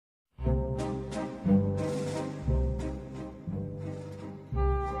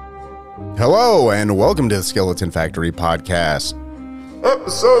Hello, and welcome to the Skeleton Factory Podcast.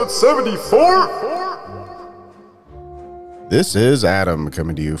 Episode 74! This is Adam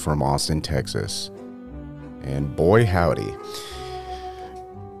coming to you from Austin, Texas. And boy, howdy.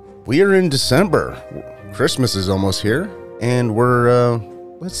 We are in December. Christmas is almost here. And we're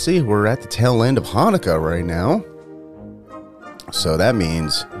at the tail end of Hanukkah right now. So that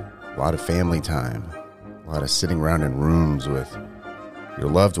means a lot of family time. A lot of sitting around in rooms with your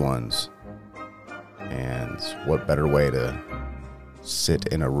loved ones. And what better way to sit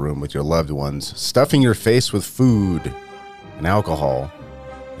in a room with your loved ones, stuffing your face with food and alcohol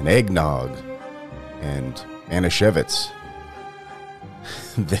and eggnog and Manischewitz,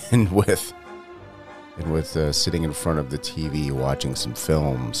 than with sitting in front of the TV watching some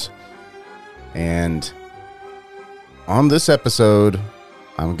films. And on this episode,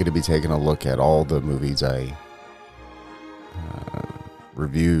 I'm going to be taking a look at all the movies I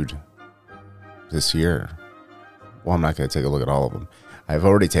reviewed this year. Well, I'm not going to take a look at all of them. I've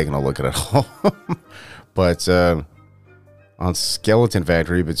already taken a look at it all. But on Skeleton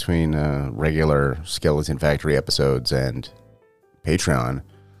Factory, between regular Skeleton Factory episodes and Patreon,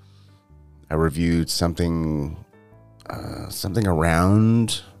 I reviewed something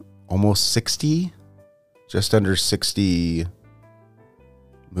around almost 60, just under 60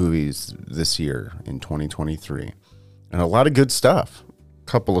 movies this year in 2023. And a lot of good stuff. A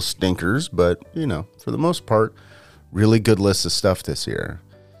couple of stinkers, but, you know, for the most part, really good list of stuff this year.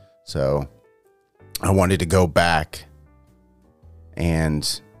 So I wanted to go back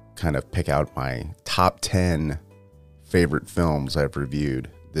and kind of pick out my top 10 favorite films I've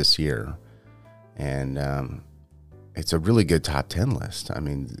reviewed this year. And it's a really good top 10 list. I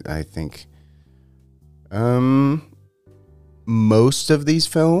mean, I think most of these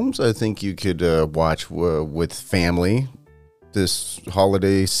films, I think you could watch with family this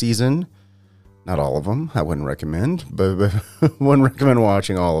holiday season. Not all of them, I wouldn't recommend, but wouldn't recommend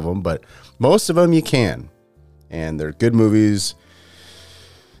watching all of them, but most of them you can. And they're good movies,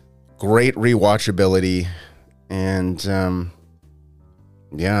 great rewatchability, and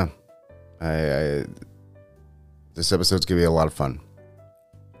this episode's gonna be a lot of fun.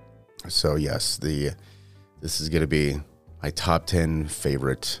 So yes, this is gonna be my top 10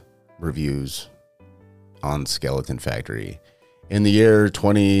 favorite reviews on Skeleton Factory in the year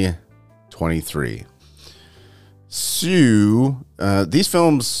 2023. So these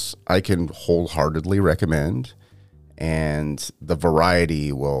films I can wholeheartedly recommend, and the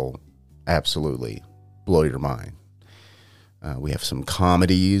variety will absolutely blow your mind. We have some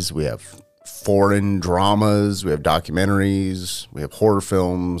comedies, we have foreign dramas, we have documentaries, we have horror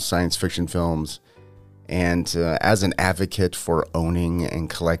films, science fiction films. And as an advocate for owning and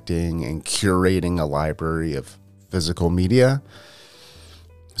collecting and curating a library of physical media,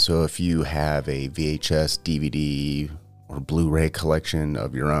 so if you have a VHS, DVD, or Blu-ray collection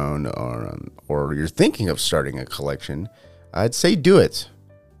of your own, or you're thinking of starting a collection, I'd say do it.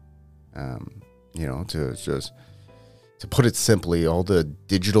 To put it simply, all the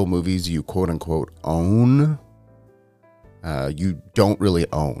digital movies you quote unquote own, you don't really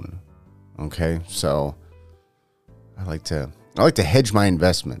own. Okay, so I like to hedge my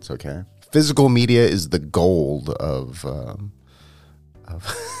investments. Okay, physical media is the gold of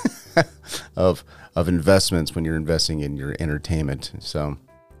investments when you're investing in your entertainment. So,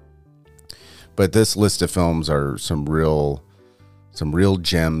 but this list of films are some real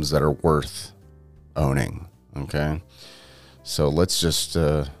gems that are worth owning. Okay, so let's just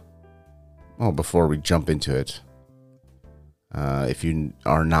before we jump into it. If you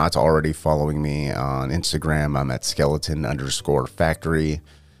are not already following me on Instagram, I'm at skeleton_factory.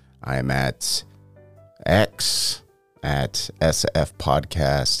 I'm at X at SF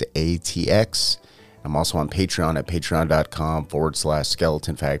Podcast ATX. I'm also on Patreon at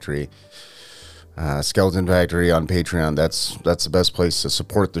patreon.com/Skeleton Factory. Skeleton Factory on Patreon. That's the best place to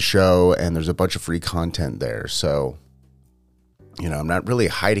support the show, and there's a bunch of free content there. So, I'm not really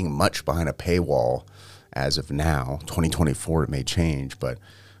hiding much behind a paywall. As of now, 2024, it may change, but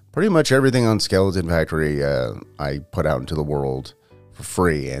pretty much everything on Skeleton Factory I put out into the world for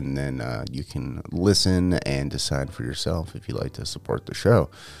free, and then you can listen and decide for yourself if you like to support the show.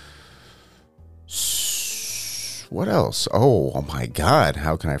 What else? Oh my God,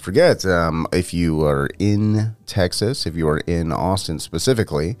 how can I forget? If you are in Texas, if you are in Austin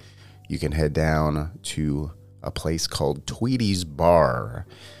specifically, you can head down to a place called Tweedy's Bar.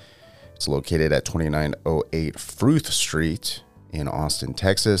 It's located at 2908 Fruth Street in Austin,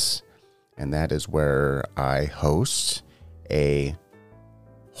 Texas, and that is where I host a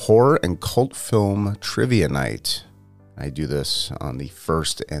horror and cult film trivia night I do this on the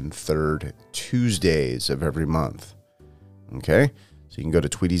first and third Tuesdays of every month. Okay? So you can go to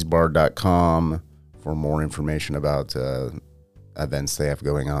tweetiesbar.com for more information about events they have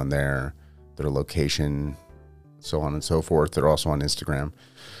going on there, their location, so on and so forth. They're also on Instagram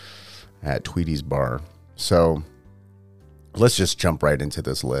at tweetiesbar. So let's just jump right into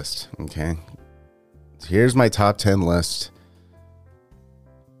this list, okay? Here's my top 10 list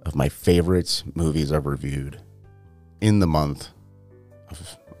of my favorite movies I've reviewed in the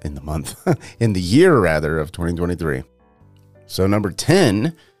year of 2023. So number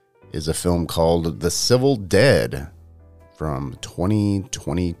 10 is a film called The Civil Dead from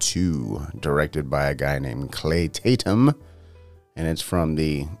 2022, directed by a guy named Clay Tatum. And it's from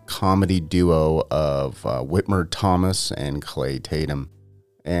the comedy duo of Whitmer Thomas and Clay Tatum.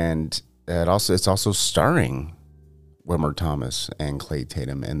 And it's also starring Whitmer Thomas and Clay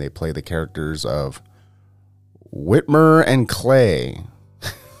Tatum. And they play the characters of Whitmer and Clay.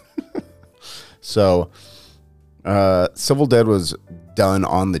 So, Civil Dead was done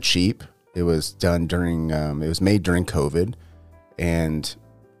on the cheap. It was done during, it was made during COVID,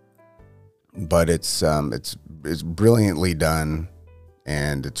 but it's brilliantly done,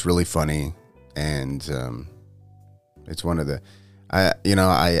 and it's really funny, and it's one of the,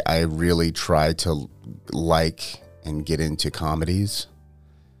 I really try to like and get into comedies,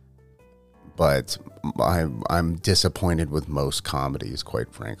 but I'm disappointed with most comedies,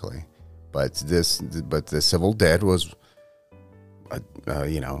 quite frankly. But the Civil Dead was,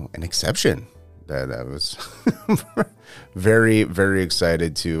 an exception. That I was very, very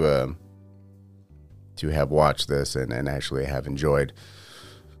excited to have watched this and actually have enjoyed.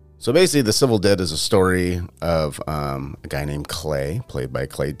 So basically, The Civil Dead is a story of a guy named Clay, played by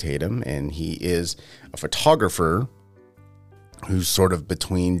Clay Tatum, and he is a photographer who's sort of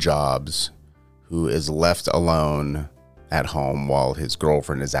between jobs, who is left alone at home while his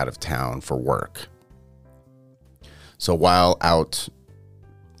girlfriend is out of town for work. So while out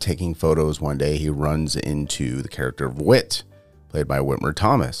taking photos one day, he runs into the character of Whit, played by Whitmer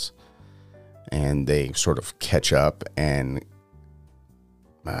Thomas, and they sort of catch up, and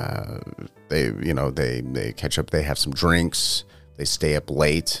they catch up. They have some drinks. They stay up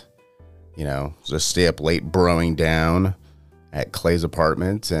late, just stay up late broing down at Clay's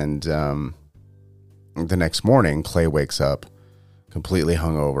apartment, and the next morning, Clay wakes up completely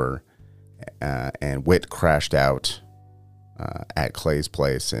hungover, and Whit crashed out at Clay's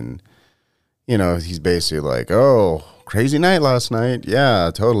place. And, he's basically like, "Oh, crazy night last night. Yeah,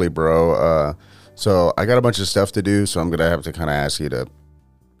 totally, bro. So I got a bunch of stuff to do, so I'm going to have to kind of ask you to,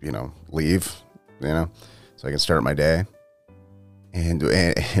 leave, so I can start my day." And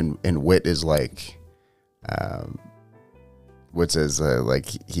Whit is like, Whit says,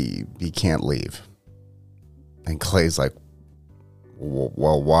 he can't leave. And Clay's like,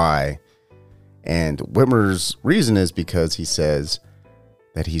 "Well, why?" And Whitmer's reason is because he says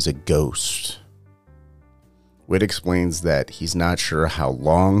that he's a ghost. Whit explains that he's not sure how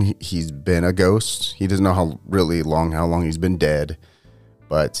long he's been a ghost. He doesn't know how long he's been dead,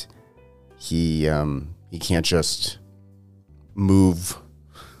 but he can't just move.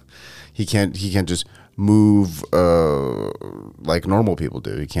 He can't just move like normal people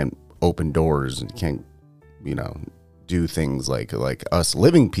do. He can't open doors, and he can't do things like us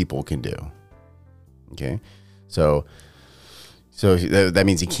living people can do. Okay, so that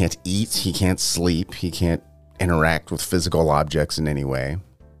means he can't eat, he can't sleep, he can't interact with physical objects in any way.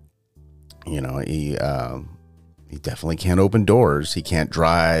 He definitely can't open doors. He can't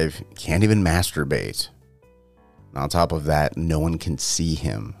drive. Can't even masturbate. And on top of that, no one can see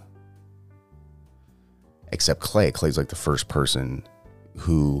him except Clay. Clay's like the first person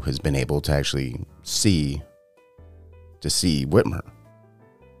who has been able to actually see Whitmer.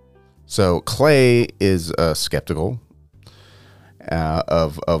 So Clay is skeptical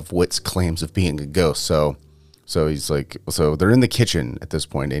of Whit's claims of being a ghost. So he's like, so they're in the kitchen at this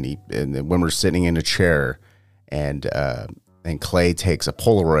point, and Whitmer's sitting in a chair, and Clay takes a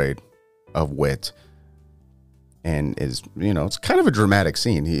Polaroid of Whit, and is, it's kind of a dramatic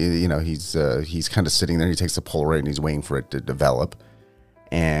scene. He's kind of sitting there. He takes the Polaroid and he's waiting for it to develop,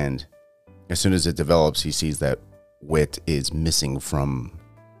 and as soon as it develops, he sees that Whit is missing from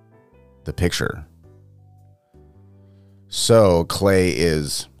the picture. So Clay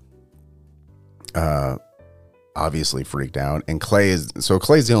is obviously freaked out, and Clay's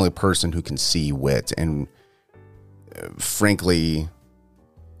the only person who can see Whit, and frankly,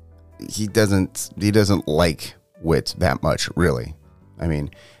 he doesn't like Whit that much, really. I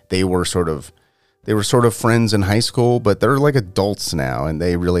mean, they were sort of friends in high school, but they're like adults now, and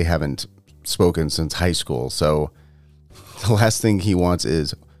they really haven't spoken since high school. So the last thing he wants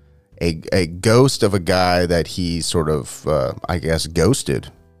is a ghost of a guy that he sort of, I guess,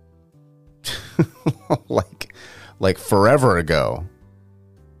 ghosted. like forever ago.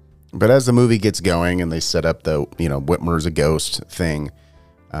 But as the movie gets going and they set up the, Whitmer's a ghost thing,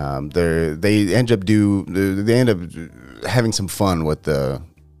 they end up having some fun with the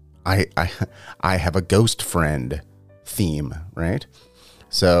I have a ghost friend theme, right?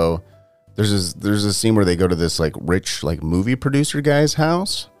 So there's a scene where they go to this like rich like movie producer guy's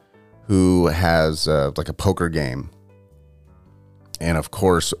house who has like a poker game, and of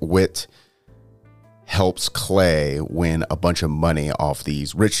course Whit helps Clay win a bunch of money off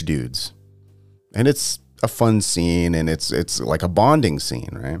these rich dudes. And it's a fun scene, and it's like a bonding scene,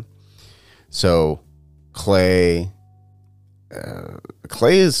 right? So Clay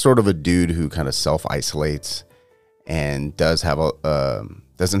is sort of a dude who kind of self-isolates and doesn't have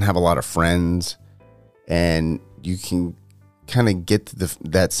a lot of friends, and you can kind of get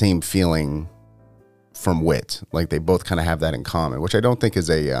that same feeling from Whit. Like they both kind of have that in common, which I don't think is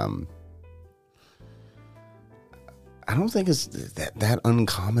I don't think it's that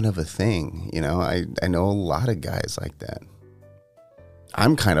uncommon of a thing. I know a lot of guys like that.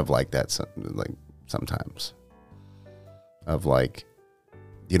 I'm kind of like that, like sometimes, of like,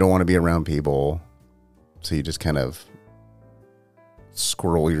 you don't want to be around people, so you just kind of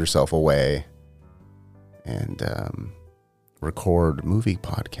squirrel yourself away and record movie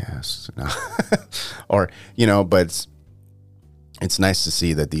podcasts. Or, but it's nice to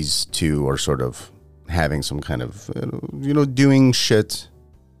see that these two are sort of having some kind of, doing shit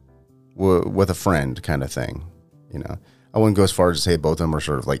with a friend kind of thing. I wouldn't go as far as to say both of them are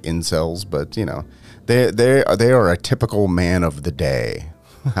sort of like incels, but they are a typical man of the day,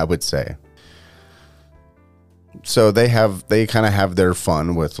 I would say. So they kind of have their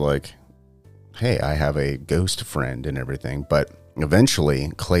fun with like, hey, I have a ghost friend and everything. But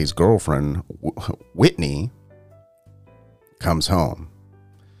eventually Clay's girlfriend, Whitney, comes home.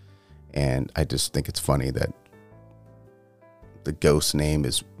 And I just think it's funny that the ghost's name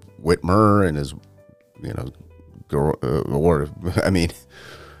is Whitmer and his, girl,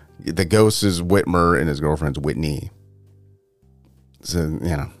 the ghost is Whitmer and his girlfriend's Whitney. So,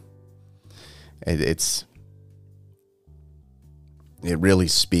 it really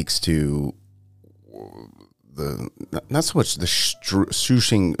speaks to not so much the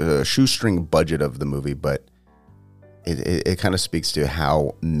shoestring budget of the movie, but it kind of speaks to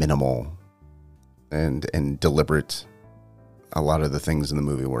how minimal and deliberate a lot of the things in the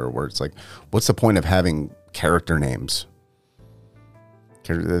movie where it's like, what's the point of having character names?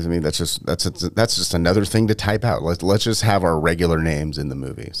 That's just another thing to type out. Let's just have our regular names in the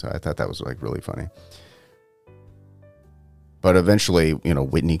movie. So I thought that was like really funny. But eventually,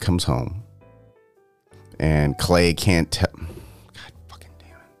 Whitney comes home, and Clay can't tell.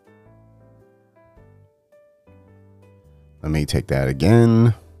 Let me take that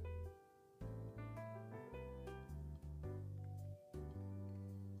again.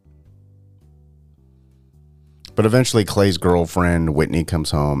 But eventually Clay's girlfriend, Whitney, comes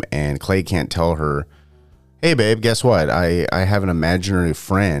home, and Clay can't tell her, hey, babe, guess what? I have an imaginary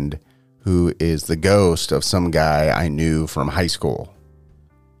friend who is the ghost of some guy I knew from high school.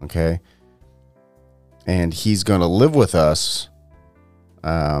 Okay? And he's going to live with us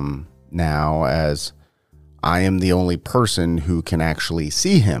now, as I am the only person who can actually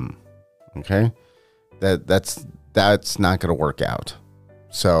see him. Okay? That's not going to work out.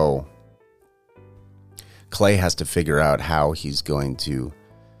 So Clay has to figure out how he's going to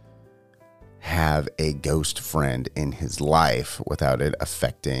have a ghost friend in his life without it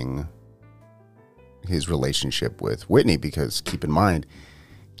affecting his relationship with Whitney, because keep in mind,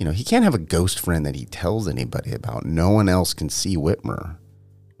 he can't have a ghost friend that he tells anybody about. No one else can see Whitmer.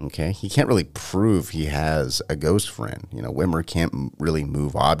 Okay, he can't really prove he has a ghost friend. Whitmer can't really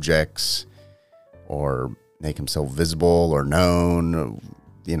move objects or make himself visible or known,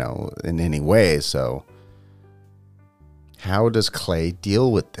 in any way. So how does Clay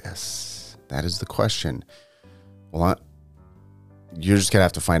deal with this? That is the question. Well, you're just going to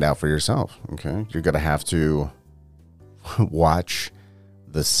have to find out for yourself. Okay, you're going to have to watch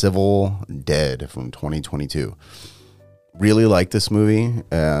The Civil Dead from 2022. Really like this movie.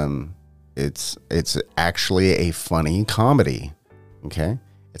 It's actually a funny comedy. Okay,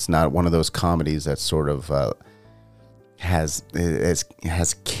 it's not one of those comedies that sort of has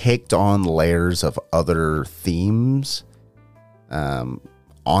caked on layers of other themes on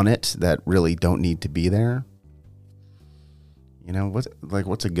it that really don't need to be there.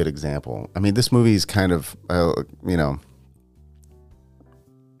 What's a good example? I mean, this movie is kind of kind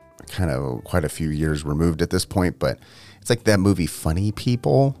kind of quite a few years removed at this point, but it's like that movie Funny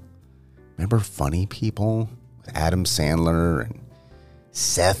People. Remember Funny People? With Adam Sandler and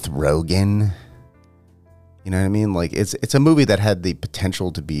Seth Rogen. You know what I mean? Like it's a movie that had the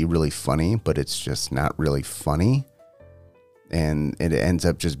potential to be really funny, but it's just not really funny. And it ends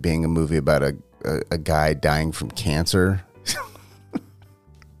up just being a movie about a guy dying from cancer.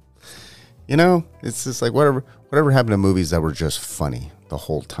 You know, it's just like whatever happened to movies that were just funny the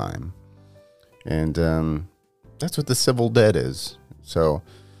whole time. And that's what The Civil Dead is. So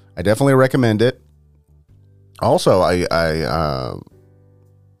I definitely recommend it. Also,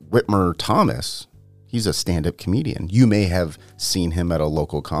 Whitmer Thomas, he's a stand-up comedian. You may have seen him at a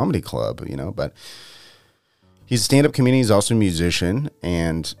local comedy club, you know, but he's a stand-up comedian. He's also a musician,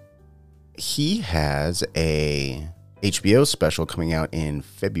 and he has a HBO special coming out in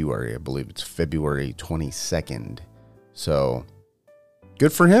February. I believe it's February 22nd. So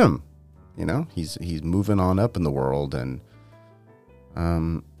good for him. You know, he's moving on up in the world, and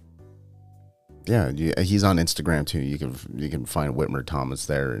yeah, he's on Instagram too. You can find Whitmer Thomas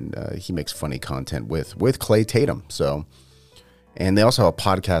there, and he makes funny content with Clay Tatum. So, and they also have a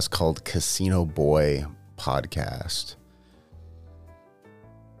podcast called Casino Boy Podcast.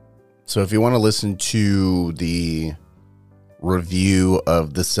 So if you want to listen to the review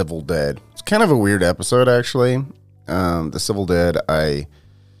of The Civil Dead, it's kind of a weird episode actually. The Civil Dead,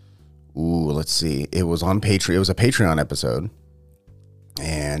 let's see, it was on Patreon. It was a Patreon episode,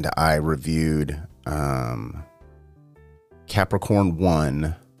 and I reviewed Capricorn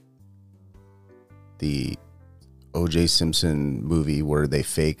 1, the O.J. Simpson movie where they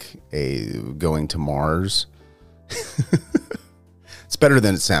fake going to Mars. It's better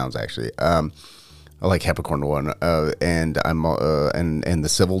than it sounds, actually. I like Capricorn 1, and The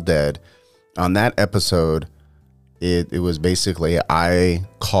Civil Dead. On that episode, it was basically I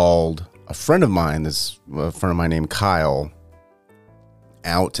called a friend of mine named Kyle,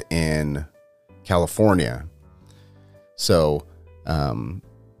 out in California. So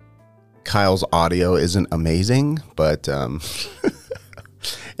Kyle's audio isn't amazing, but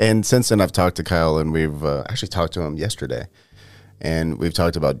and since then I've talked to Kyle, and we've actually talked to him yesterday, and we've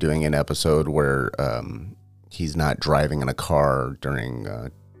talked about doing an episode where he's not driving in a car during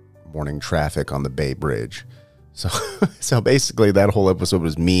morning traffic on the Bay Bridge. So basically that whole episode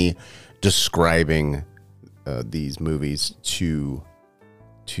was me describing these movies to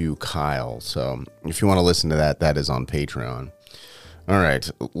Kyle. So if you want to listen to that, that is on Patreon. All right,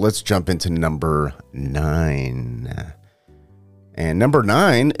 let's jump into number 9. And number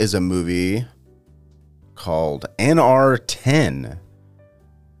 9 is a movie called NR10.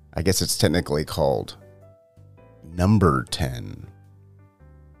 I guess it's technically called Number 10.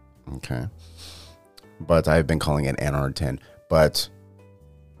 Okay. But I've been calling it NR10. But,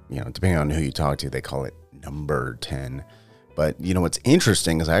 you know, depending on who you talk to, they call it Number 10. But, you know, what's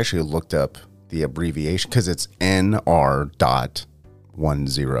interesting is I actually looked up the abbreviation because it's NR.10.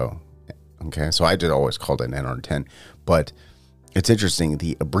 Okay, so I did always call it NR10. But it's interesting,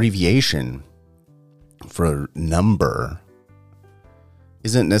 the abbreviation for number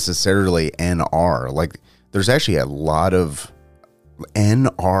isn't necessarily NR. Like, there's actually a lot of...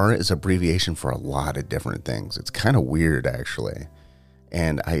 NR is abbreviation for a lot of different things. It's kind of weird, actually.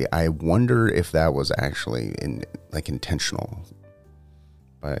 And I wonder if that was actually intentional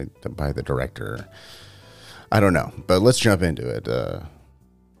by the director. I don't know, but let's jump into it.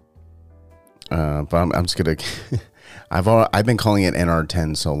 But I'm just gonna. I've been calling it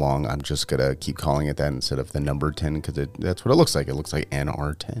NR10 so long. I'm just gonna keep calling it that instead of the number 10 because that's what it looks like. It looks like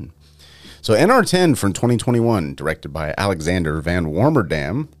NR10. So NR10 from 2021, directed by Alexander Van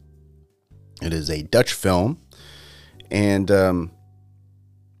Warmerdam. It is a Dutch film, and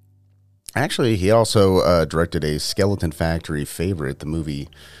actually he also directed a Skeleton Factory favorite, the movie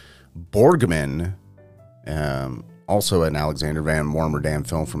Borgman, also an Alexander Van Warmerdam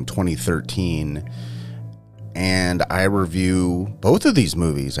film from 2013. And I review both of these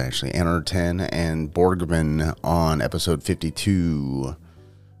movies, actually, NR10 and Borgman, on episode 52.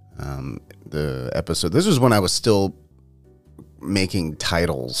 The episode, this was when I was still making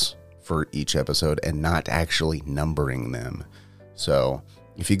titles for each episode and not actually numbering them. So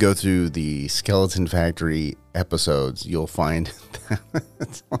if you go through the Skeleton Factory episodes, you'll find that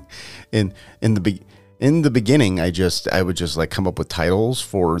in the beginning, I would just like come up with titles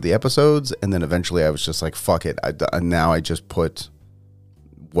for the episodes, and then eventually I was just like, fuck it. Now I just put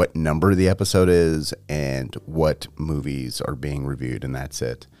what number the episode is and what movies are being reviewed, and that's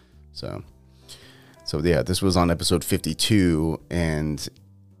it. So yeah, this was on episode 52, and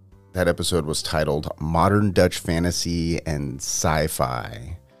that episode was titled Modern Dutch Fantasy and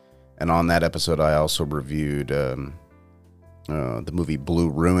Sci-Fi. And on that episode, I also reviewed the movie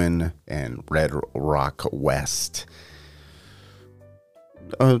Blue Ruin and Red Rock West.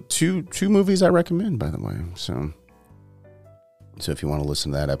 Two movies I recommend, by the way. So if you want to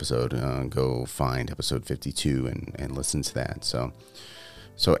listen to that episode, go find episode 52 and listen to that. So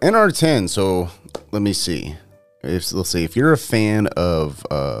NR10. So let me see. Let's see if you're a fan of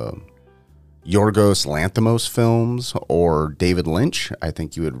Yorgos Lanthimos films or David Lynch, I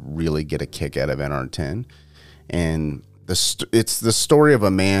think you would really get a kick out of NR10. And it's the story of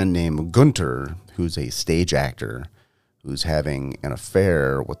a man named Gunter, who's a stage actor, who's having an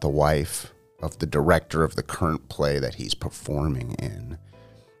affair with the wife of the director of the current play that he's performing in.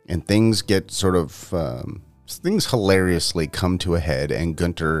 And things get sort of, things hilariously come to a head, and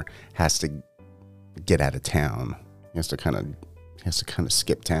Gunter has to get out of town. He has to kind of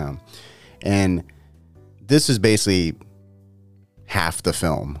skip town. And this is basically half the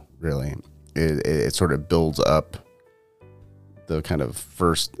film, really. It sort of builds up the kind of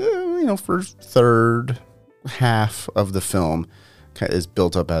first third half of the film is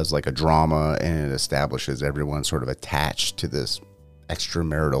built up as like a drama, and it establishes everyone sort of attached to this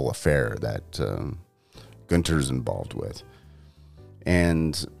extramarital affair that Gunter's involved with.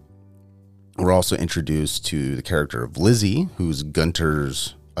 And we're also introduced to the character of Lizzie, who's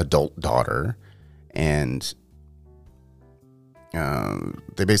Gunter's adult daughter, and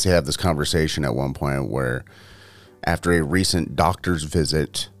they basically have this conversation at one point where, after a recent doctor's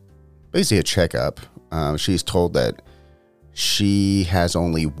visit, basically a checkup, she's told that she has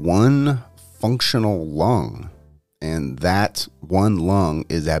only one functional lung, and that one lung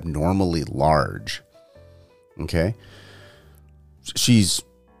is abnormally large. Okay? She's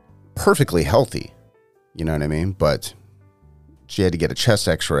perfectly healthy, you know what I mean? But she had to get a chest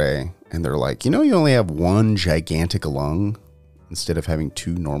x-ray, and they're like, you only have one gigantic lung instead of having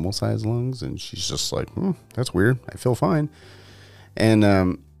two normal sized lungs. And she's just like, that's weird. I feel fine. And,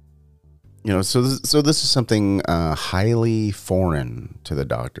 so this is something highly foreign to the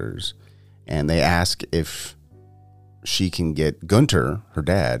doctors. And they ask if she can get Gunter, her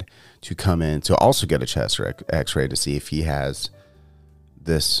dad, to come in to also get a chest x-ray to see if he has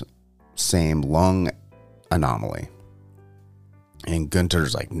this same lung anomaly. And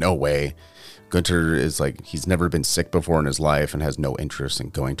Gunter's like, no way. Gunter is like, he's never been sick before in his life and has no interest in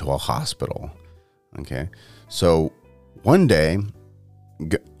going to a hospital. Okay. So one day,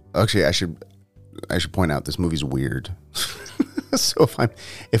 actually, I should point out this movie's weird. So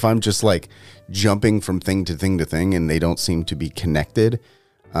if I'm just like jumping from thing to thing to thing and they don't seem to be connected,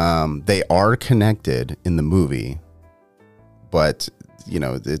 they are connected in the movie, but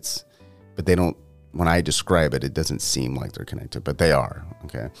but they don't. When I describe it, it doesn't seem like they're connected, but they are.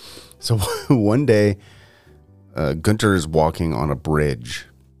 Okay. So one day, Gunter is walking on a bridge,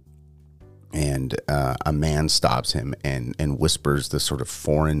 and a man stops him and whispers this sort of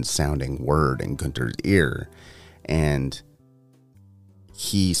foreign sounding word in Gunter's ear. And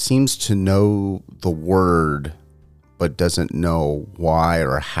he seems to know the word, but doesn't know why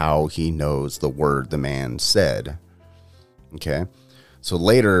or how he knows the word the man said. Okay. So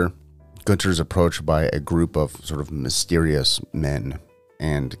later, Gunter's approached by a group of sort of mysterious men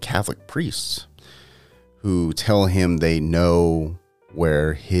and Catholic priests who tell him they know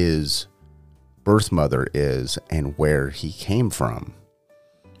where his birth mother is and where he came from.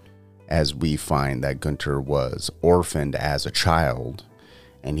 As we find that Gunter was orphaned as a child,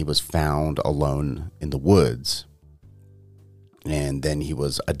 and he was found alone in the woods. And then he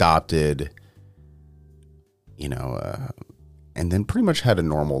was adopted, and then pretty much had a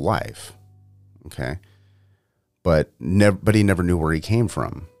normal life. Okay. But he never knew where he came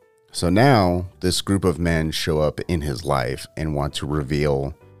from. So now this group of men show up in his life and want to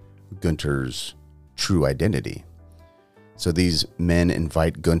reveal Gunter's true identity. So these men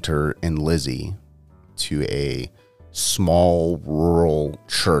invite Gunter and Lizzie to a small rural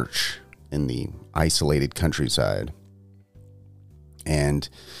church in the isolated countryside. And,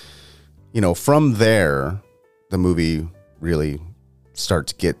 from there, the movie really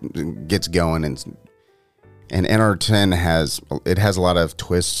gets going, and NR10 has a lot of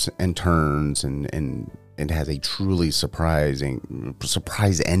twists and turns, and it has a truly surprise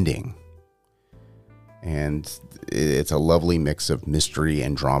ending, and it's a lovely mix of mystery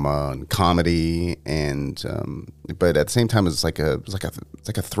and drama and comedy, and but at the same time it's like a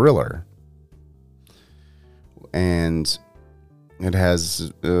thriller, and it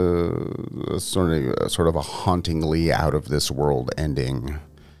has sort of a hauntingly out of this world ending,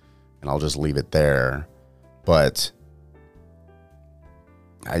 and I'll just leave it there. But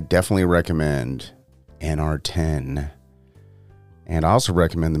I definitely recommend NR10, And I also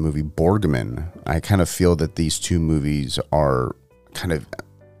recommend the movie Borgman. I kind of feel that these two movies are kind of,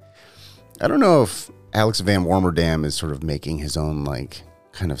 I don't know if Alex Van Warmerdam is sort of making his own like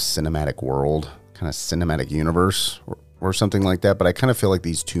kind of cinematic world, kind of cinematic universe or something like that. But I kind of feel like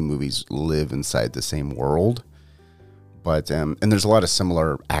these two movies live inside the same world. But, and there's a lot of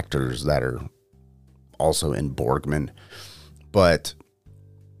similar actors that are also in Borgman. But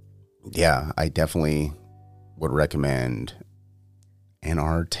yeah, I definitely would recommend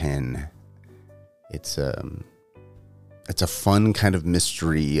NR10. It's a fun kind of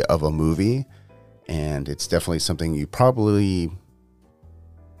mystery of a movie, and it's definitely something you probably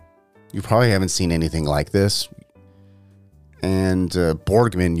haven't seen anything like this. And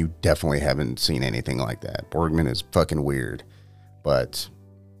Borgman, you definitely haven't seen anything like that. Borgman is fucking weird, but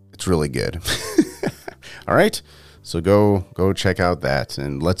it's really good. All right, so go check out that,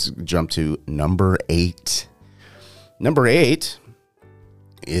 and let's jump to number 8. Number 8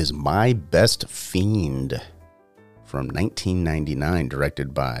 is My Best Fiend from 1999,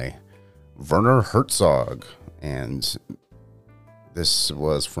 directed by Werner Herzog, and this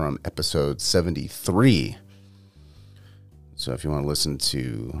was from episode 73. So if you want to listen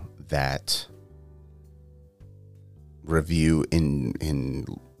to that review in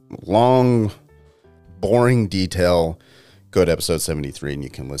long, boring detail, go to episode 73 and you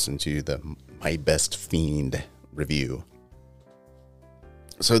can listen to the My Best Fiend review.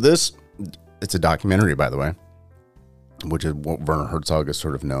 So it's a documentary, by the way, which is what Werner Herzog is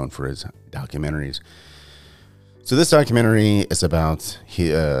sort of known for, his documentaries. So this documentary is about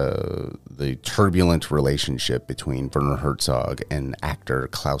the turbulent relationship between Werner Herzog and actor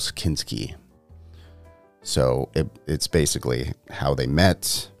Klaus Kinski. So it's basically how they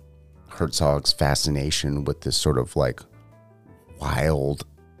met, Herzog's fascination with this sort of like wild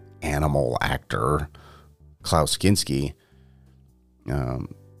animal actor, Klaus Kinski,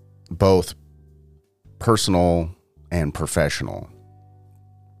 both personal and professional.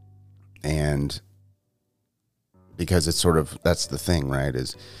 And because it's sort of, that's the thing, right?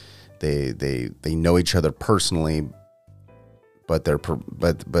 Is they know each other personally, but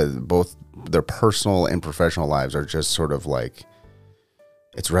both their personal and professional lives are just sort of like,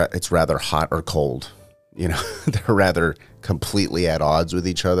 it's rather hot or cold, you know. They're rather completely at odds with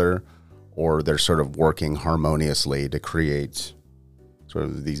each other, or they're sort of working harmoniously to create sort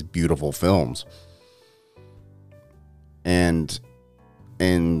of these beautiful films. And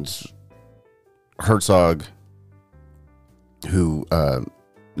Herzog, who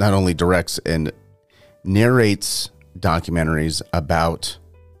not only directs and narrates documentaries about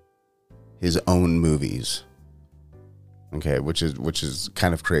his own movies, okay, which is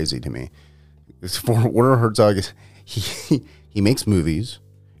kind of crazy to me. For Werner Herzog, he makes movies,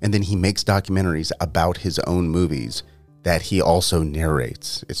 and then he makes documentaries about his own movies that he also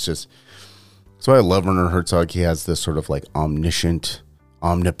narrates. It's just, that's why I love Werner Herzog. He has this sort of like omnipresence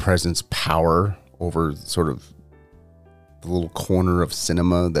power over sort of the little corner of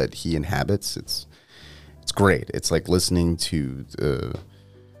cinema that he inhabits. It's great. It's like listening to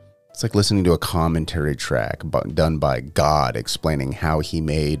a commentary track done by God explaining how he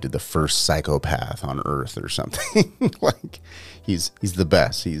made the first psychopath on Earth or something. Like he's the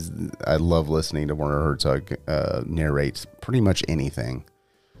best. I love listening to Werner Herzog narrate pretty much anything.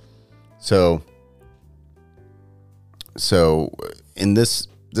 So in this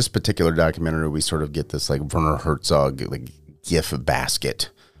particular documentary, we sort of get this like Werner Herzog like gift basket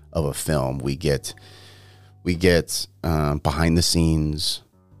of a film. We get behind the scenes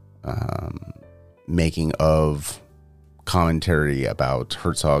making of commentary about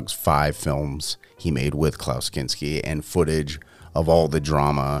Herzog's 5 films he made with Klaus Kinski, and footage of all the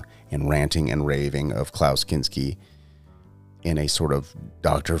drama and ranting and raving of Klaus Kinski in a sort of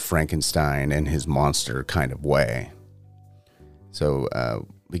Dr. Frankenstein and his monster kind of way. So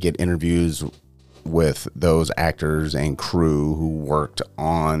we get interviews with those actors and crew who worked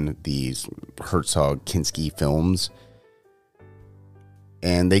on these Herzog Kinski films,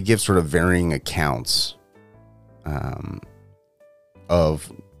 and they give sort of varying accounts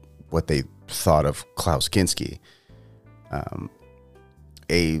of what they thought of Klaus Kinski.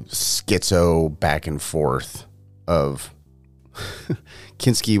 A schizo back and forth of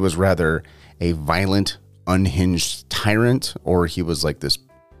Kinski was rather a violent, unhinged tyrant, or he was like this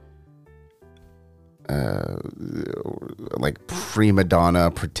like prima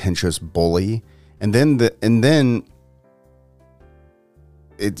donna, pretentious bully. And then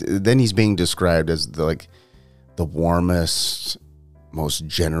he's being described as the warmest, most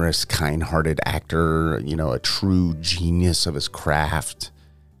generous, kind-hearted actor, you know, a true genius of his craft.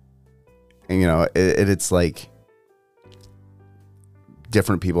 And, you know, it's like,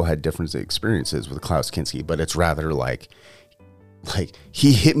 different people had different experiences with Klaus Kinski, but it's rather like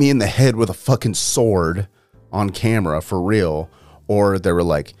he hit me in the head with a fucking sword on camera for real, or they were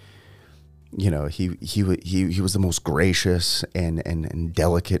like, you know, he was the most gracious and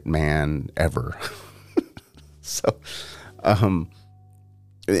delicate man ever. So,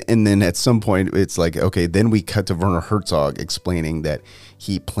 and then at some point it's like, okay, then we cut to Werner Herzog explaining that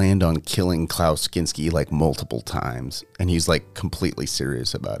he planned on killing Klaus Kinski like multiple times, and he's like completely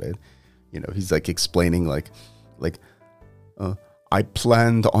serious about it. You know, he's like explaining like I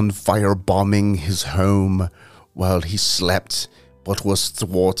planned on firebombing his home while he slept, but was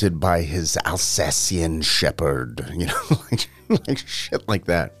thwarted by his Alsatian shepherd, you know, like shit like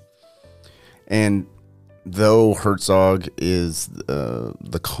that. And though Herzog is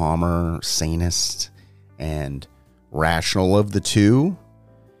the calmer, sanest, and rational of the two,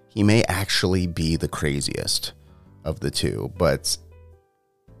 he may actually be the craziest of the two. But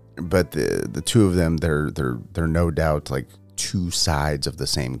the two of them, they're no doubt like two sides of the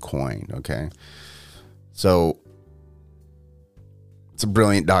same coin. Okay, so it's a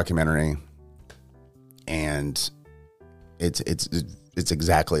brilliant documentary, and it's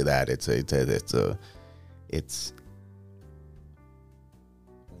exactly that. It's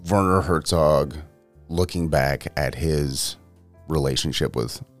Werner Herzog looking back at his relationship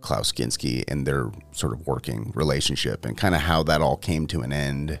with Klaus Kinski and their sort of working relationship, and kind of how that all came to an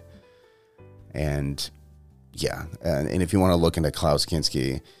end. And yeah, and if you want to look into Klaus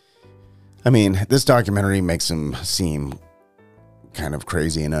Kinski, I mean, this documentary makes him seem kind of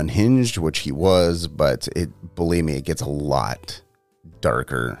crazy and unhinged, which he was, but believe me, it gets a lot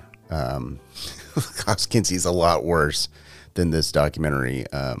darker. Klaus Kinski is a lot worse than this documentary,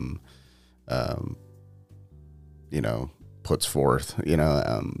 puts forth.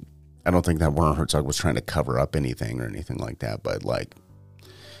 I don't think that Werner Herzog was trying to cover up anything or anything like that, but like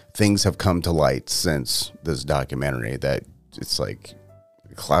things have come to light since this documentary that it's like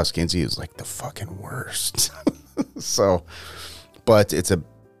Klaus Kinski is like the fucking worst. So, but it's a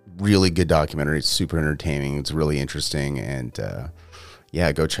really good documentary. It's super entertaining. It's really interesting. And,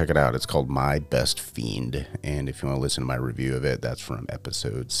 yeah, go check it out. It's called My Best Fiend. And if you want to listen to my review of it, that's from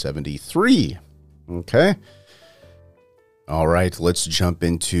episode 73. Okay. All right. Let's jump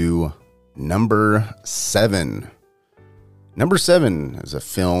into number 7. Number 7 is a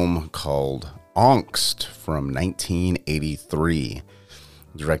film called Angst from 1983,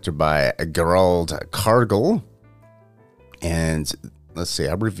 directed by Gerald Kargl. And let's see,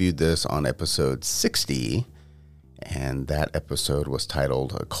 I reviewed this on episode 60, and that episode was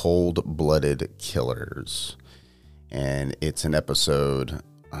titled Cold-Blooded Killers. And it's an episode,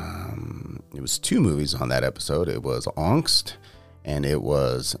 it was 2 movies on that episode. It was Angst, and it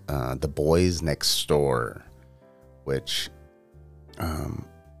was The Boys Next Door, which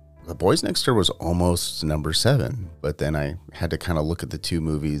The Boys Next Door was almost number 7, but then I had to kind of look at the 2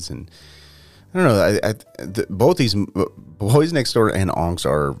 movies, and I don't know, both these, Boys Next Door and Angst,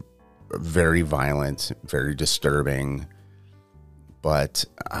 are very violent, very disturbing, but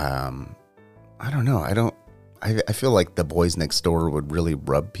I don't know, I feel like The Boys Next Door would really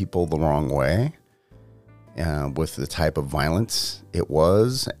rub people the wrong way with the type of violence it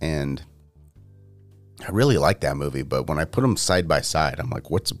was, and I really like that movie, but when I put them side by side, I'm like,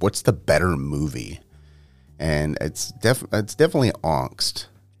 what's the better movie? And it's definitely Angst.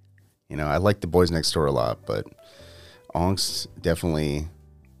 I like The Boys Next Door a lot, but Angst definitely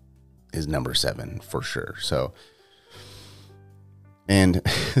is number 7 for sure. So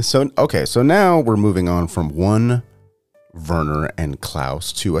now we're moving on from one Werner and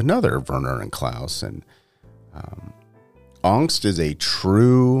Klaus to another Werner and Klaus, and Angst is a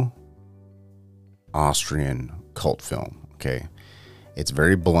true Austrian cult film. Okay, it's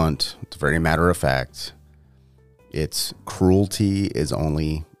very blunt. It's very matter of fact. Its cruelty is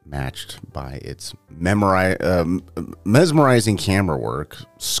only matched by its mesmerizing camera work,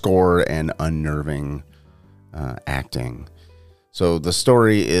 score, and unnerving acting. So the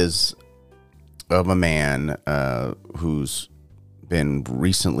story is of a man who's been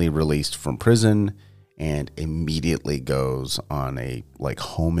recently released from prison and immediately goes on a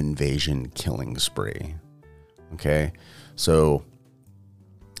home invasion killing spree. Okay, so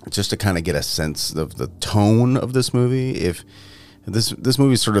just to kind of get a sense of the tone of this movie, if this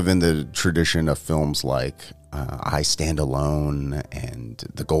movie is sort of in the tradition of films like I Stand Alone and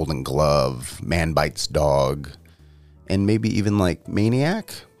The Golden Glove, Man Bites Dog, and maybe even like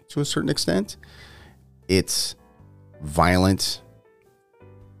Maniac to a certain extent. It's violent,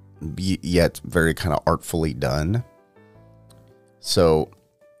 yet very kind of artfully done. So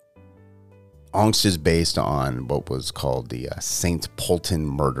Angst is based on what was called the St. Polten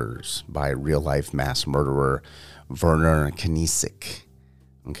murders by real-life mass murderer Werner Kniesik.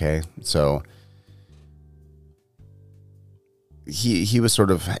 Okay, so he was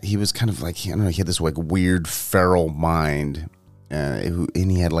kind of like, I don't know, he had this like weird feral mind, and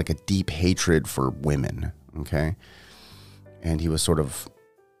he had like a deep hatred for women. Okay, and he was sort of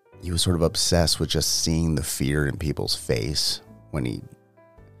obsessed with just seeing the fear in people's face when he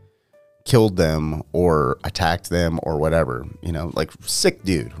killed them or attacked them or whatever, you know, like sick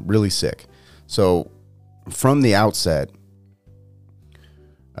dude, really sick. So from the outset,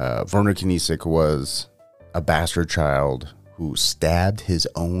 Werner Kniesik was a bastard child who stabbed his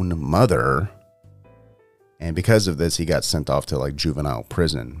own mother. And because of this, he got sent off to like juvenile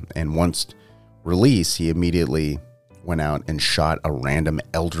prison. And once released, he immediately went out and shot a random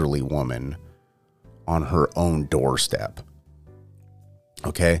elderly woman on her own doorstep.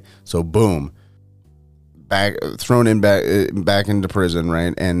 Okay, so boom, thrown back into prison,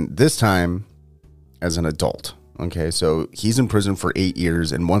 right? And this time as an adult. Okay, so he's in prison for 8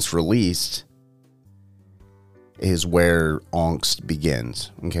 years, and once released is where Angst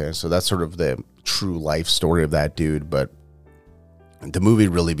begins. Okay, so that's sort of the true life story of that dude, but the movie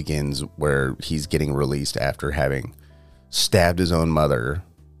really begins where he's getting released after having stabbed his own mother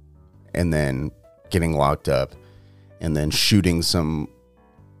and then getting locked up and then shooting some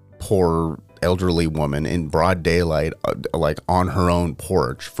poor elderly woman in broad daylight, like on her own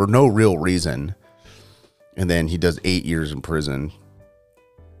porch for no real reason. And then he does 8 years in prison.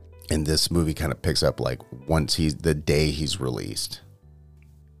 And this movie kind of picks up like the day he's released.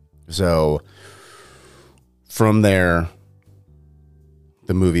 So from there,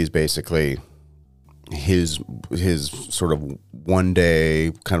 the movie is basically his sort of one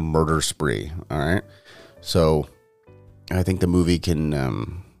day kind of murder spree. All right. So I think the movie can,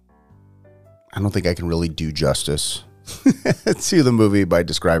 I don't think I can really do justice to the movie by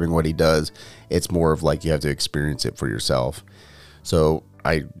describing what he does. It's more of like you have to experience it for yourself. So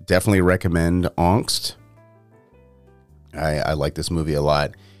I definitely recommend Angst. I like this movie a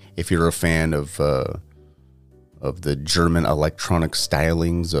lot. If you're a fan of the German electronic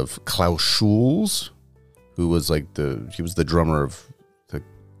stylings of Klaus Schulze, who was he was the drummer of the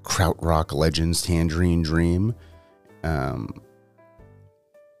krautrock legends Tangerine Dream. You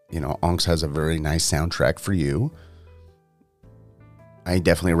know, Angst has a very nice soundtrack for you. I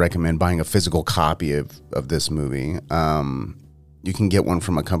definitely recommend buying a physical copy of this movie. You can get one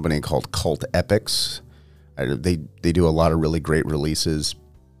from a company called Cult Epics. They do a lot of really great releases,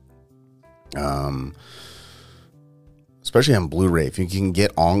 especially on Blu-ray. If you can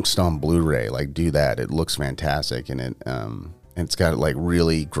get Angst on Blu-ray, like do that. It looks fantastic, and it's got like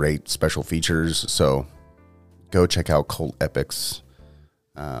really great special features. So go check out Cult Epics.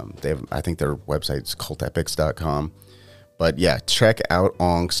 I think their website's cultepics.com. But yeah, check out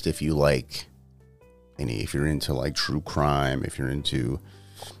Angst if you like if you're into like true crime, if you're into,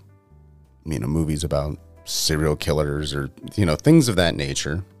 you know, movies about serial killers or, you know, things of that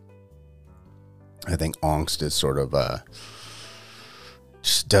nature. I think Angst is sort of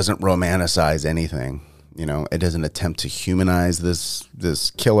just doesn't romanticize anything. You know, it doesn't attempt to humanize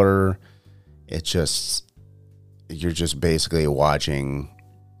this killer. It just, you're just basically watching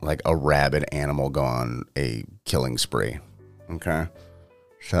like a rabid animal go on a killing spree. Okay.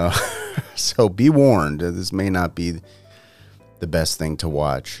 So be warned, this may not be the best thing to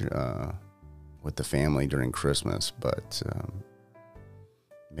watch with the family during Christmas, but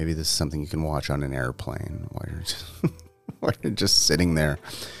maybe this is something you can watch on an airplane while you're just sitting there.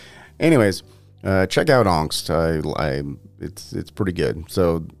 Anyways, check out Angst. It's pretty good.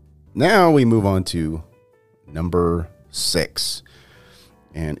 So now we move on to number 6,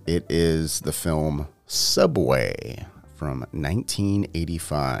 and it is the film Subway from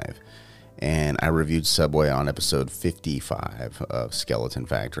 1985. And I reviewed Subway on episode 55 of Skeleton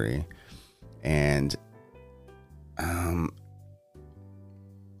Factory. And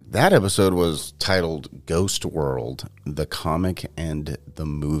that episode was titled Ghost World, the Comic and the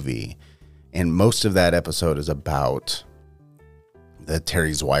Movie. And most of that episode is about the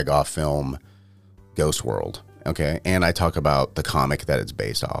Terry Zwigoff film Ghost World. Okay. And I talk about the comic that it's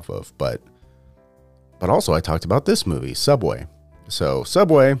based off of. But also I talked about this movie, Subway. So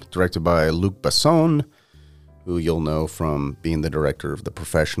Subway, directed by Luc Besson, who you'll know from being the director of The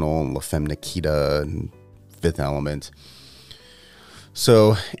Professional and La Femme Nikita and Fifth Element.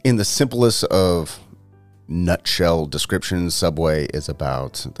 So in the simplest of nutshell descriptions, Subway is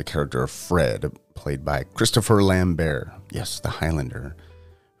about the character of Fred, played by Christopher Lambert. Yes, the Highlander,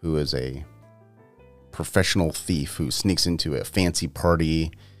 who is a professional thief who sneaks into a fancy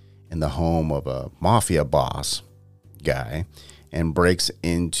party in the home of a mafia boss guy and breaks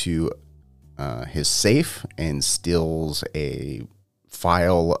into his safe and steals a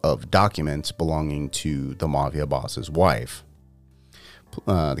file of documents belonging to the mafia boss's wife.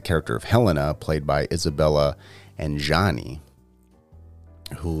 The character of Helena, played by Isabella Anjani,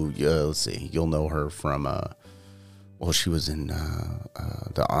 who, let's see, you'll know her from, well, she was in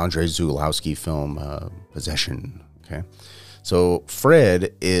the Andrzej Zulawski film Possession. Okay, so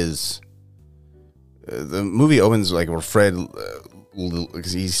Fred is, the movie opens like where Fred,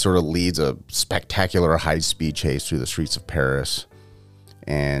 he sort of leads a spectacular high-speed chase through the streets of Paris,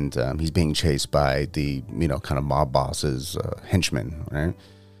 and he's being chased by the, kind of mob boss's henchmen, right?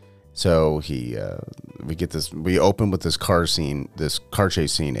 So we open with this car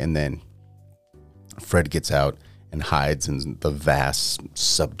chase scene, and then Fred gets out and hides in the vast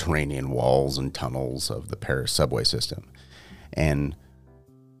subterranean walls and tunnels of the Paris subway system. And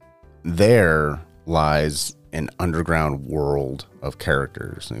there lies an underground world of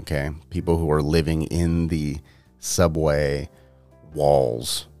characters, okay? People who are living in the subway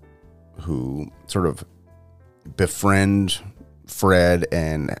walls who sort of befriend Fred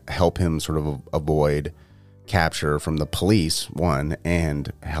and help him sort of avoid capture from the police, one,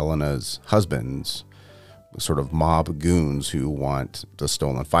 and Helena's husband's sort of mob goons who want the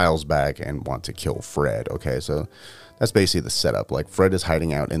stolen files back and want to kill Fred. Okay, so that's basically the setup. Like, Fred is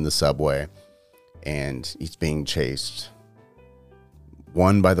hiding out in the subway and he's being chased,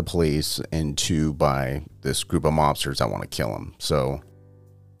 one, by the police, and two, by this group of mobsters that want to kill him. So,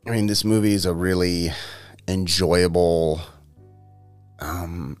 I mean, this movie is a really enjoyable,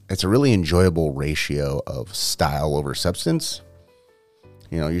 it's a really enjoyable ratio of style over substance.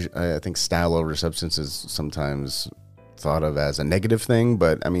 I think style over substance is sometimes thought of as a negative thing,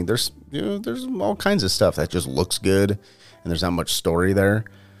 but I mean, there's all kinds of stuff that just looks good and there's not much story there.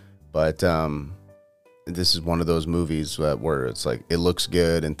 But this is one of those movies where it's like, it looks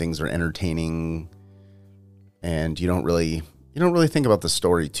good and things are entertaining, and you don't really think about the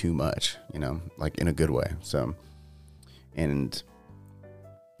story too much, like in a good way. So, and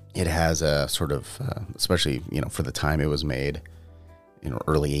it has a sort of, especially, for the time it was made,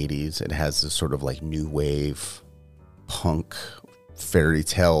 early 80s, it has this sort of like new wave punk fairy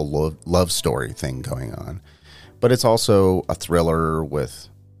tale love story thing going on. But it's also a thriller with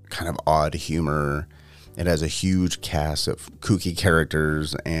kind of odd humor. It has a huge cast of kooky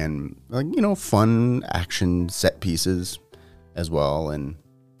characters and, fun action set pieces as well. And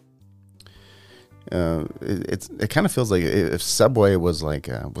it kind of feels like if Subway was like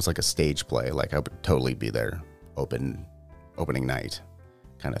a stage play, like I would totally be there, opening night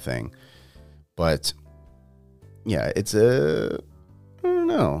kind of thing. But yeah, I don't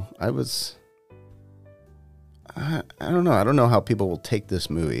know. I don't know. I don't know how people will take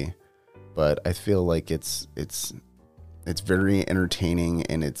this movie, but I feel like it's very entertaining,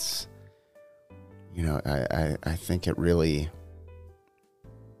 and it's, I think it really,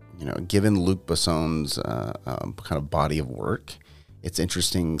 given Luc Besson's kind of body of work, it's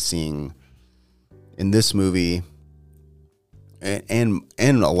interesting seeing in this movie, and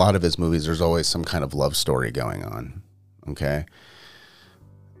a lot of his movies, there's always some kind of love story going on. Okay,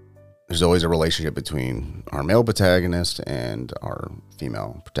 there's always a relationship between our male protagonist and our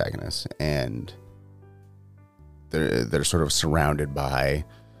female protagonist, and they're sort of surrounded by.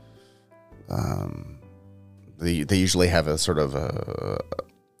 They usually have a sort of a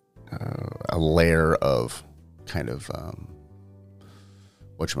layer of kind of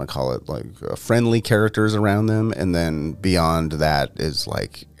whatchamacallit, like friendly characters around them, and then beyond that is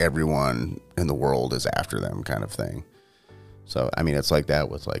like everyone in the world is after them kind of thing. So I mean, it's like that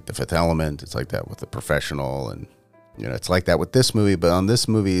with like The Fifth Element, it's like that with The Professional, and it's like that with this movie. But on this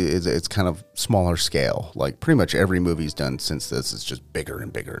movie, it's kind of smaller scale. Like pretty much every movie's done since this is just bigger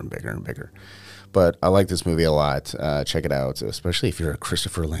and bigger and bigger and bigger. But I like this movie a lot. Check it out, especially if you're a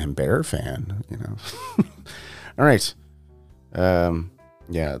Christopher Lambert fan. All right.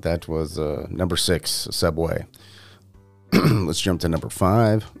 Yeah, that was number 6, Subway. Let's jump to number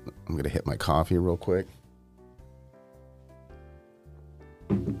 5. I'm going to hit my coffee real quick.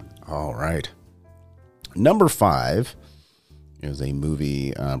 All right. Number 5 is a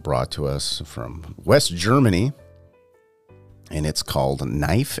movie brought to us from West Germany, and it's called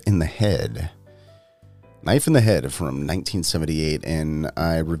Knife in the Head. Knife in the Head from 1978, and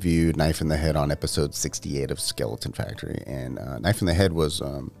I reviewed Knife in the Head on episode 68 of Skeleton Factory, and Knife in the Head was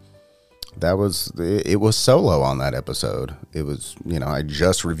it was solo on that episode. It was, I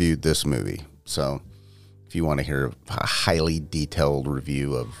just reviewed this movie, so if you want to hear a highly detailed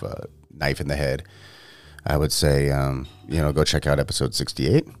review of Knife in the Head, I would say go check out episode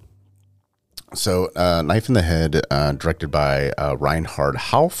 68. So, Knife in the Head, directed by Reinhard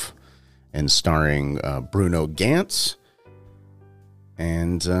Hauff, and starring Bruno Ganz.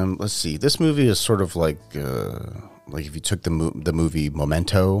 And let's see, this movie is sort of like if you took the movie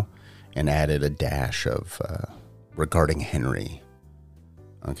Memento and added a dash of Regarding Henry.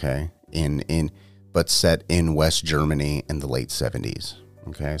 Okay, but set in West Germany in the late 70s.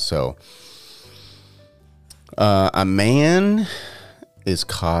 Okay, so a man is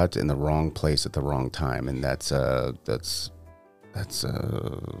caught in the wrong place at the wrong time, and that's the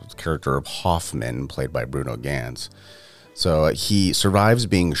character of Hoffman, played by Bruno Ganz. So he survives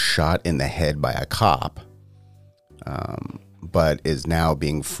being shot in the head by a cop, but is now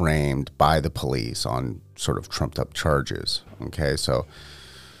being framed by the police on sort of trumped up charges. Okay, so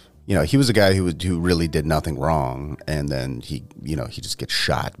he was a guy who really did nothing wrong, and then he just gets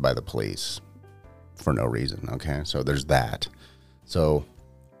shot by the police for no reason. Okay, so there's that. So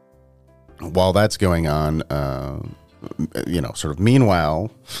while that's going on, sort of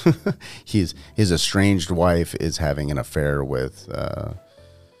meanwhile, his estranged wife is having an affair with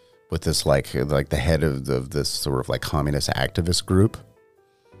this like the head of this sort of like communist activist group,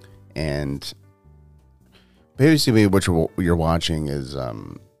 and basically what you're watching is a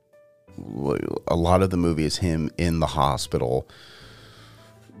lot of the movie is him in the hospital,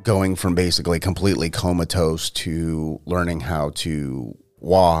 going from basically completely comatose to learning how to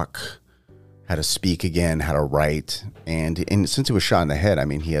walk, how to speak again, how to write. And since he was shot in the head, I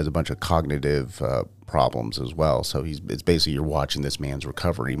mean, he has a bunch of cognitive problems as well. So it's basically, you're watching this man's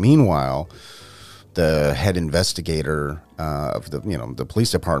recovery. Meanwhile, the head investigator of the police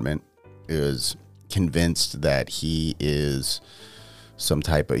department is convinced that he is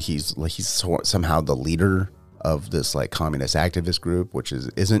he's somehow the leader of this like communist activist group, which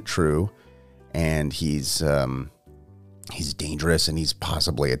isn't true, and he's dangerous and he's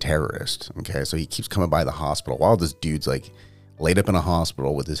possibly a terrorist. Okay, so he keeps coming by the hospital while this dude's like laid up in a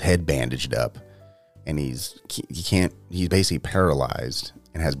hospital with his head bandaged up, and he's basically paralyzed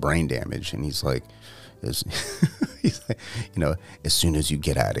and has brain damage, and he's like, as soon as you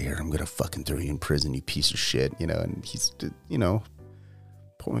get out of here, I'm gonna fucking throw you in prison, you piece of shit. And he's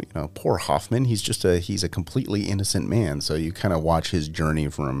poor Hoffman. He's a completely innocent man. So you kind of watch his journey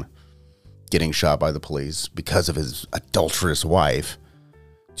from getting shot by the police because of his adulterous wife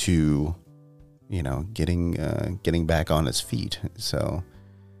to, getting back on his feet. So,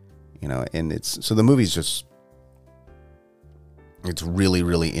 and so the movie's just, it's really,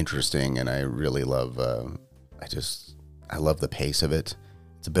 really interesting. And I really love, I love the pace of it.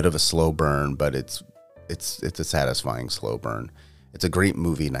 It's a bit of a slow burn, but it's a satisfying slow burn. It's a great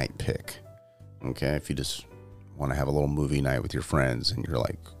movie night pick. Okay, if you just want to have a little movie night with your friends and you're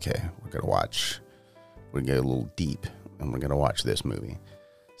like, okay, we're gonna get a little deep and we're gonna watch this movie.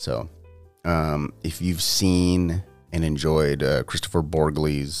 So if you've seen and enjoyed Christopher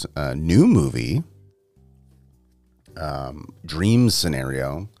Borgly's new movie, Dream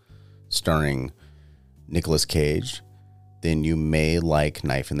Scenario, starring Nicolas Cage, then you may like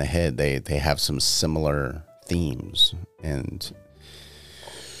Knife in the Head. They have some similar themes, and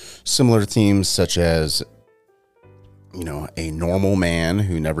similar themes such as, a normal man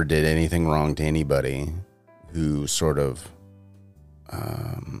who never did anything wrong to anybody, who sort of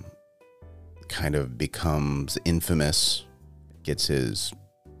kind of becomes infamous, gets his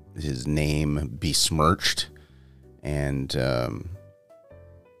name besmirched, and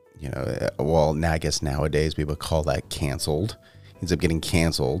I guess nowadays people call that canceled. He ends up getting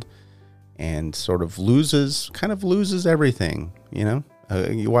canceled and sort of loses everything.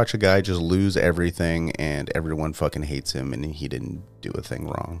 You watch a guy just lose everything and everyone fucking hates him and he didn't do a thing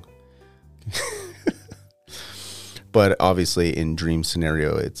wrong. But obviously in Dream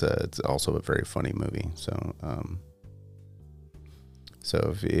Scenario, it's also a very funny movie. So,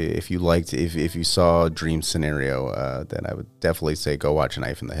 if you saw Dream Scenario, then I would definitely say go watch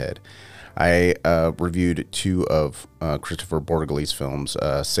Knife in the Head. I reviewed 2 of Christopher Borgly's films,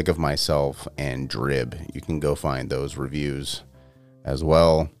 Sick of Myself and Drib. You can go find those reviews as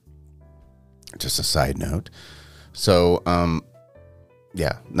well. Just a side note. So,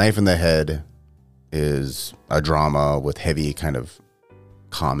 Knife in the Head is a drama with heavy kind of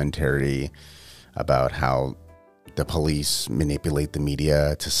commentary about how the police manipulate the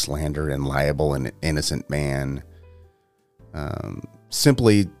media to slander and libel an innocent man,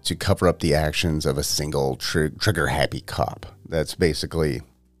 simply to cover up the actions of a single trigger-happy cop. That's basically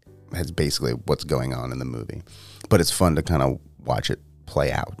what's going on in the movie. But it's fun to kind of watch it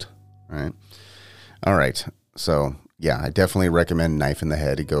play out, right? All right, so yeah, I definitely recommend Knife in the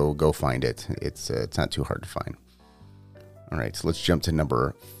Head. Go find it. It's not too hard to find. All right, so let's jump to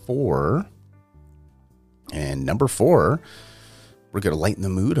number 4. And number 4, we're going to lighten the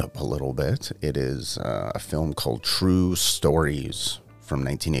mood up a little bit. It is a film called True Stories from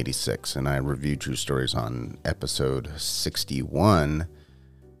 1986. And I reviewed True Stories on episode 61.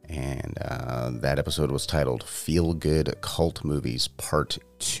 And that episode was titled Feel Good Cult Movies Part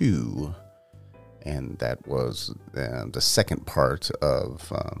 2. And that was the second part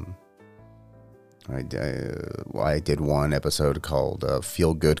of... I did one episode called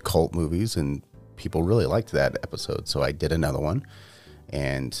Feel Good Cult Movies, and people really liked that episode, so I did another one.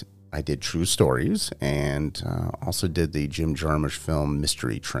 And I did True Stories, and also did the Jim Jarmusch film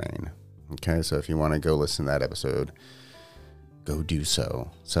Mystery Train. Okay, so if you want to go listen to that episode, go do so.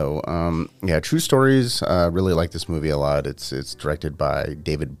 So, True Stories, really like this movie a lot. It's directed by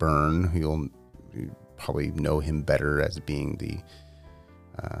David Byrne. You probably know him better as being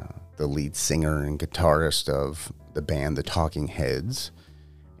the lead singer and guitarist of the band The Talking Heads.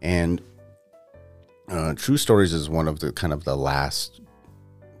 And True Stories is one of the kind of the last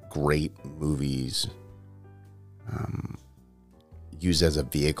great movies used as a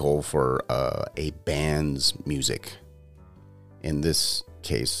vehicle for a band's music. In this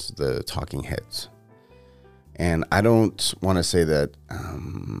case, The Talking Heads. And I don't want to say that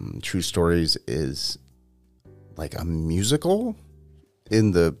True Stories is like a musical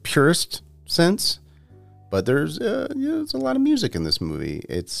in the purest sense, but there's a lot of music in this movie.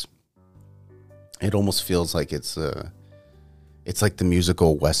 It almost feels like it's like the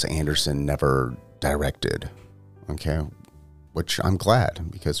musical Wes Anderson never directed. Okay, which I'm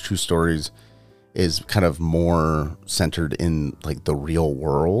glad, because True Stories is kind of more centered in like the real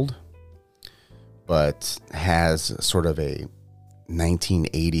world, but has sort of a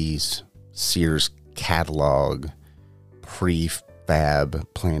 1980s Sears catalog prefab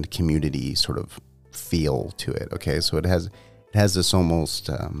planned community sort of feel to it. Okay, so it has this almost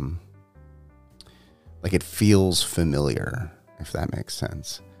like it feels familiar, if that makes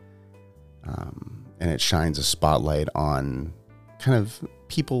sense. And it shines a spotlight on kind of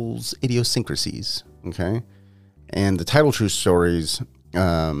people's idiosyncrasies. Okay, and the title True Stories,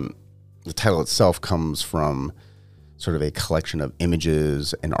 the title itself comes from sort of a collection of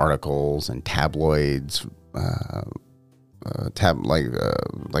images and articles and tabloids,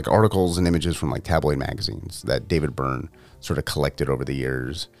 like articles and images from like tabloid magazines that David Byrne sort of collected over the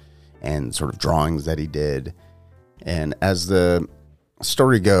years, and sort of drawings that he did. And as the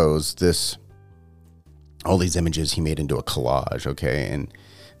story goes, all these images he made into a collage. Okay, and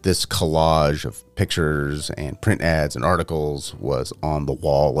this collage of pictures and print ads and articles was on the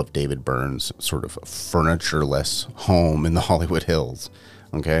wall of David Byrne's sort of furnitureless home in the Hollywood Hills.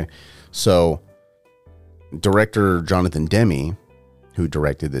 Okay, so director Jonathan Demme, who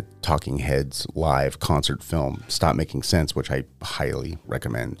directed the Talking Heads live concert film Stop Making Sense, which I highly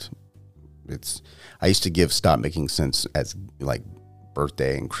recommend. I used to give Stop Making Sense as like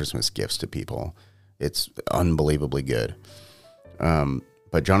birthday and Christmas gifts to people. It's unbelievably good.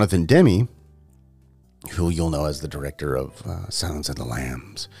 But Jonathan Demme, who you'll know as the director of Silence of the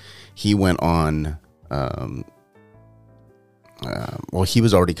Lambs, he went on, he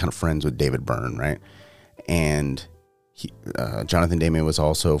was already kind of friends with David Byrne, right? And Jonathan Demme was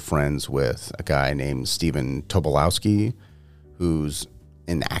also friends with a guy named Stephen Tobolowsky, who's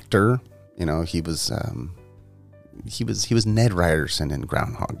an actor. You know, he was Ned Ryerson in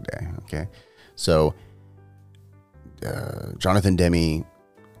Groundhog Day. Okay, so Jonathan Demme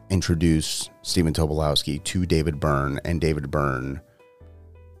introduced Stephen Tobolowsky to David Byrne, and David Byrne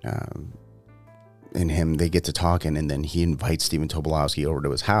and him, they get to talking, and then he invites Stephen Tobolowsky over to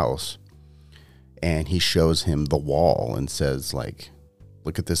his house, and he shows him the wall and says, like,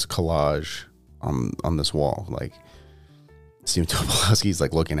 look at this collage on this wall. Like, Stephen Tobolowsky's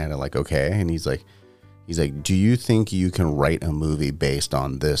like looking at it like, okay. And he's like, do you think you can write a movie based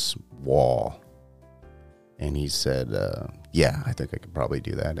on this wall? And he said, yeah, I think I could probably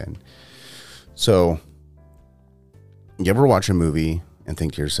do that. And so you ever watch a movie and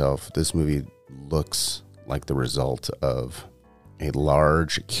think to yourself, this movie looks like the result of a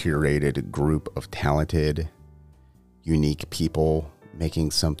large curated group of talented, unique people making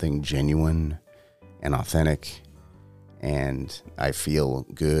something genuine and authentic, and I feel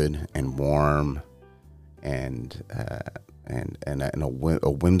good and warm and a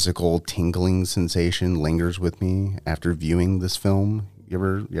whimsical tingling sensation lingers with me after viewing this film.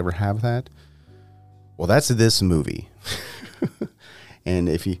 You ever have that? Well, that's this movie. And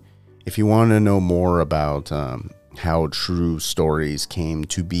if you want to know more about how True Stories came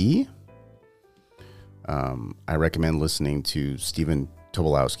to be, I recommend listening to Stephen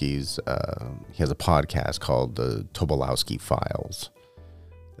Tobolowsky's. He has a podcast called The Tobolowsky Files.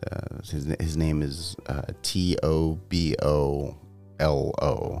 his name is Tobolo.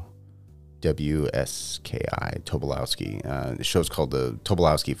 WSKI, Tobolowsky. The show's called the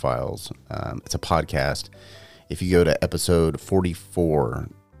Tobolowsky Files. It's a podcast. If you go to episode 44,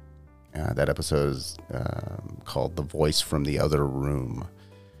 that episode is called The Voice from the Other Room.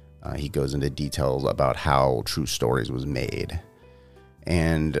 He goes into details about how True Stories was made.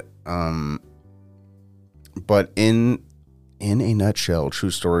 And, but in a nutshell,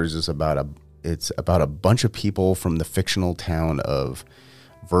 True Stories is about a bunch of people from the fictional town of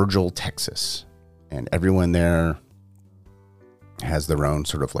Virgil, Texas, and everyone there has their own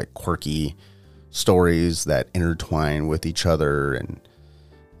sort of like quirky stories that intertwine with each other, and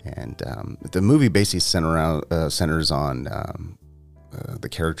the movie basically centers on the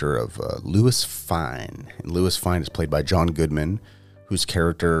character of Louis Fine, and Louis Fine is played by John Goodman, whose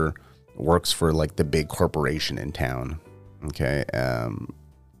character works for like the big corporation in town. Okay,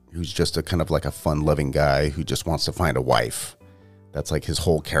 who's just a kind of like a fun-loving guy who just wants to find a wife. That's like his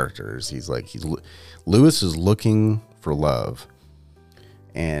whole character. Louis is looking for love,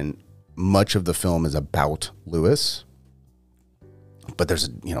 and much of the film is about Louis. But there's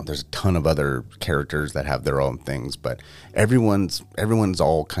a ton of other characters that have their own things. But everyone's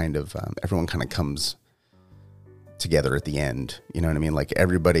all kind of everyone kind of comes together at the end. You know what I mean? Like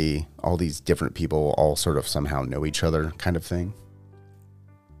everybody, all these different people, all sort of somehow know each other, kind of thing.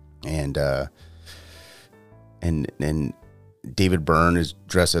 And David Byrne is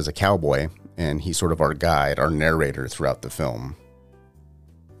dressed as a cowboy, and he's sort of our guide, our narrator throughout the film.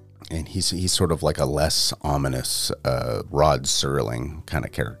 And he's sort of like a less ominous Rod Serling kind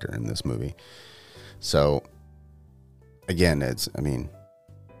of character in this movie. So again, it's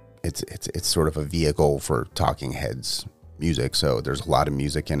sort of a vehicle for Talking Heads music. So there's a lot of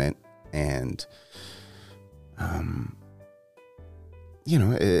music in it, and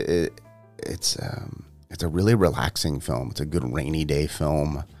it's a really relaxing film. It's a good rainy day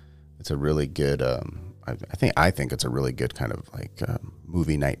film. It's a really good, I think it's a really good kind of like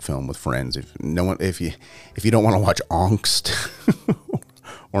movie night film with friends. If you don't want to watch Angst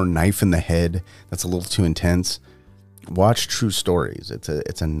or Knife in the Head, that's a little too intense, watch True Stories.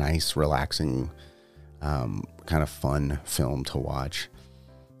 It's a nice, relaxing, kind of fun film to watch.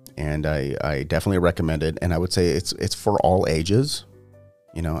 And I definitely recommend it. And I would say it's for all ages.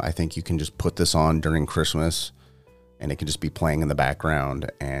 I think you can just put this on during Christmas, and it can just be playing in the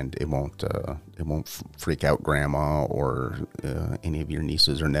background, and it won't freak out grandma or any of your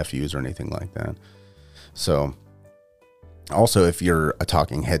nieces or nephews or anything like that. So, also, if you're a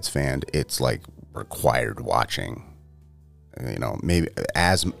Talking Heads fan, it's like required watching. Maybe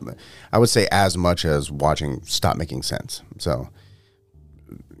I would say as much as watching Stop Making Sense. So,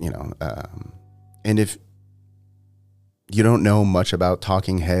 and if you don't know much about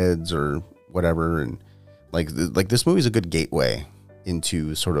Talking Heads or whatever, and like this movie is a good gateway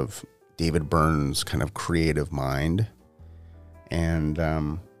into sort of David Byrne's kind of creative mind. And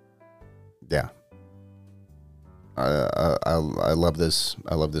yeah, I love this.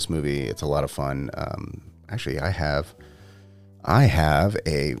 I love this movie. It's a lot of fun. Actually, I have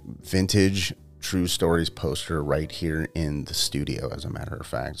a vintage True Stories poster right here in the studio, as a matter of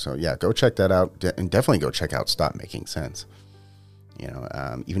fact. So yeah, go check that out, and definitely go check out Stop Making Sense.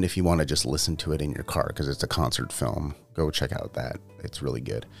 Even if you want to just listen to it in your car, because it's a concert film, go check out that. It's really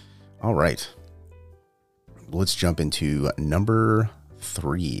good. All right, let's jump into number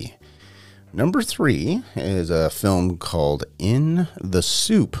 3. Number 3 is a film called In the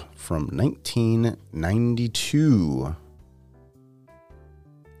Soup from 1992.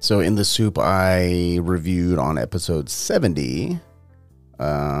 So In the Soup, I reviewed on episode 70,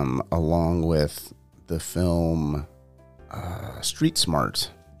 along with the film Street Smart.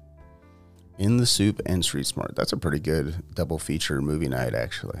 In the Soup and Street Smart. That's a pretty good double feature movie night,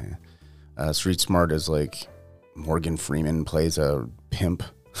 actually. Street Smart is like Morgan Freeman plays a pimp,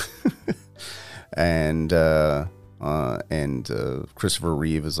 and Christopher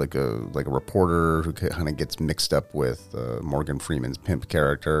Reeve is like a reporter who kind of gets mixed up with Morgan Freeman's pimp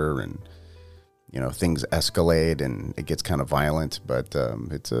character, and things escalate and it gets kind of violent. But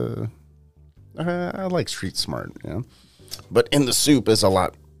I like Street Smart, But In the Soup is a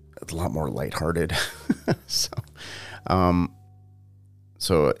lot more lighthearted. So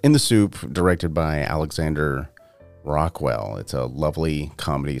In the Soup, directed by Alexander Rockwell. It's a lovely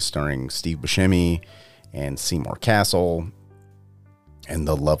comedy starring Steve Buscemi and Seymour Castle and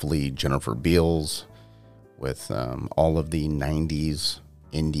the lovely Jennifer Beals, with all of the 90s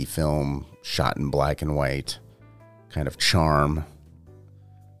indie film shot in black and white kind of charm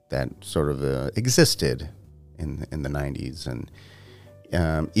that sort of existed in the 90s. And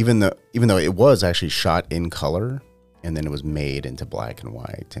even though it was actually shot in color and then it was made into black and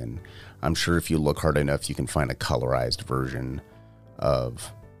white. And I'm sure if you look hard enough, you can find a colorized version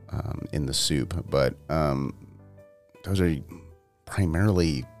of In the Soup. But those are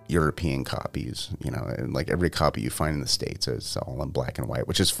primarily European copies, and like every copy you find in the States is all in black and white,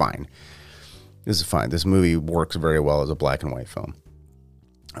 which is fine. This is fine. This movie works very well as a black and white film.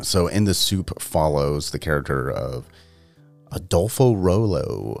 So In the Soup follows the character of Adolfo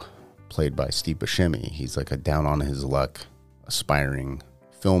Rollo, played by Steve Buscemi. He's like a down on his luck, aspiring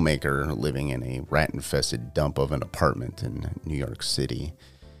filmmaker living in a rat-infested dump of an apartment in New York City.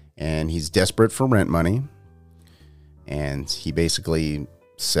 And he's desperate for rent money. And he basically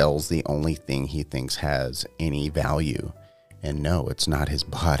sells the only thing he thinks has any value. And no, it's not his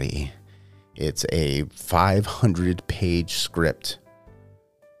body. It's a 500-page script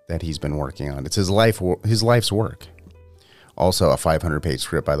that he's been working on. It's his life's work. Also, a 500-page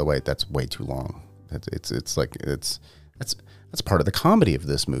script, by the way, that's way too long. That's part of the comedy of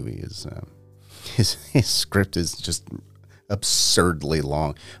this movie. Is his script is just absurdly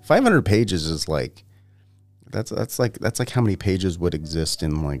long. 500 pages is like that's like how many pages would exist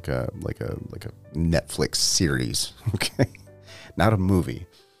in like a Netflix series. Okay, not a movie.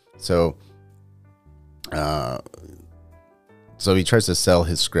 So he tries to sell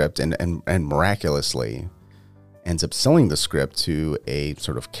his script and miraculously ends up selling the script to a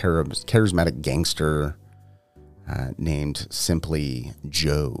sort of charismatic gangster named simply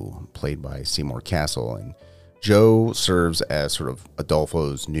Joe, played by Seymour Castle. And Joe serves as sort of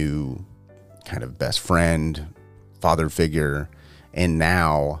Adolfo's new kind of best friend, father figure, and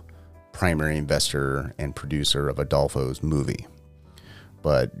now primary investor and producer of Adolfo's movie.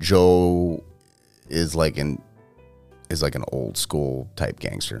 But Joe is like an old school type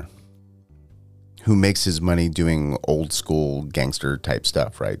gangster who makes his money doing old school gangster type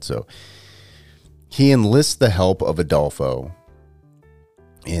stuff, right? So he enlists the help of Adolfo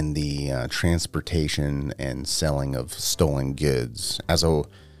in the transportation and selling of stolen goods as a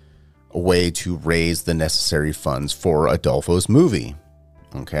way to raise the necessary funds for Adolfo's movie.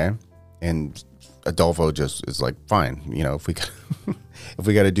 Okay. And Adolfo just is like, fine, if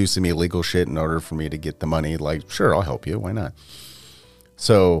we got to do some illegal shit in order for me to get the money, like, sure, I'll help you. Why not?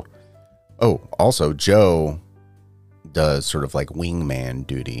 So, also Joe does sort of like wingman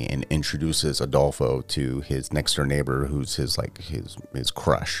duty and introduces Adolfo to his next door neighbor, who's his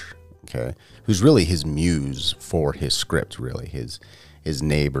crush. Okay. Who's really his muse for his script, really his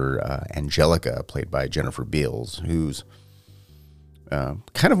neighbor, Angelica, played by Jennifer Beals, who's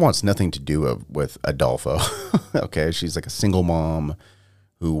kind of wants nothing to do with Adolfo. Okay, she's like a single mom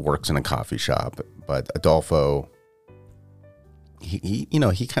who works in a coffee shop, but Adolfo, he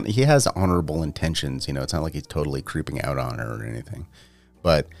has honorable intentions. It's not like he's totally creeping out on her or anything,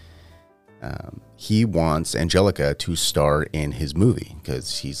 but he wants Angelica to star in his movie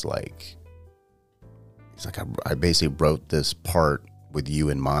because he's like, I basically wrote this part with you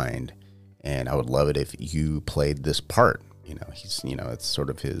in mind, and I would love it if you played this part. It's sort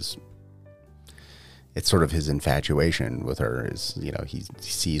of his infatuation with her is, he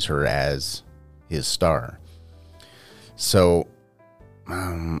sees her as his star. So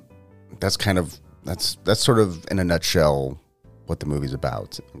that's sort of in a nutshell what the movie's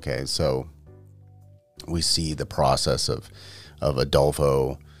about. Okay. So we see the process of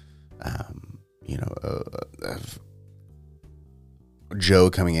Adolfo, of Joe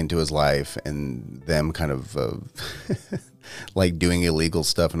coming into his life and them kind of like doing illegal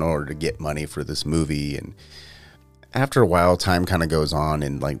stuff in order to get money for this movie. And after a while, time kind of goes on,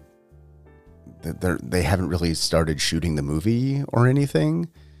 and like they haven't really started shooting the movie or anything.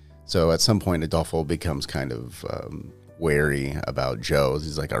 So at some point, Adolfo becomes kind of wary about Joe.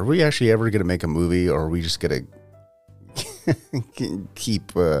 He's like, are we actually ever going to make a movie, or are we just going to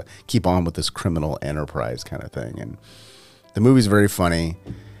keep on with this criminal enterprise kind of thing? And the movie's very funny,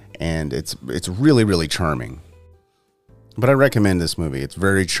 and it's really, really charming. But I recommend this movie. It's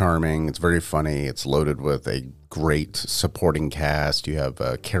very charming. It's very funny. It's loaded with a great supporting cast. You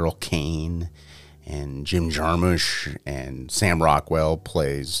have Carol Kane and Jim Jarmusch, and Sam Rockwell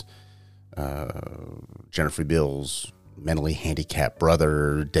plays Jennifer Beals' mentally handicapped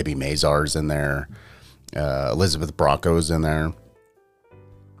brother. Debbie Mazar's in there. Elizabeth Bracco's in there.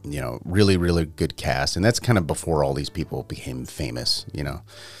 Really, really good cast. And that's kind of before all these people became famous,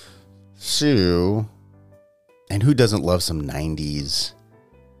 So, and who doesn't love some 90s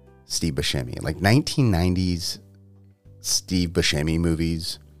Steve Buscemi? Like 1990s Steve Buscemi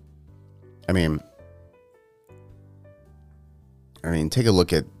movies. I mean, take a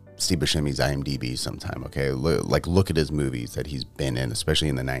look at Steve Buscemi's IMDb sometime, okay? Look at his movies that he's been in, especially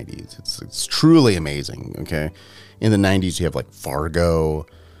in the 90s. It's truly amazing, okay? In the 90s, you have like Fargo,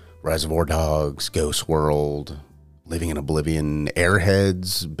 Reservoir Dogs, Ghost World, Living in Oblivion,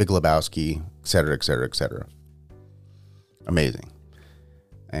 Airheads, Big Lebowski, etc., etc., etc. Amazing.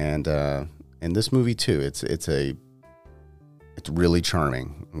 And in this movie too, it's really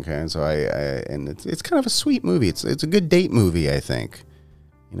charming. Okay, so and it's kind of a sweet movie. It's a good date movie, I think.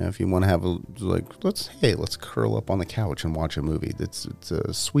 You know, if you want to have let's curl up on the couch and watch a movie. It's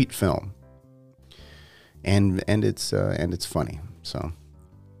a sweet film, and it's funny. So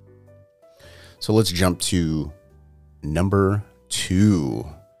let's jump to number 2.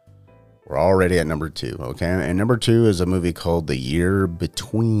 We're already at number 2, okay? And number 2 is a movie called The Year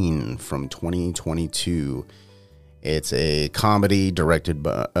Between from 2022. It's a comedy written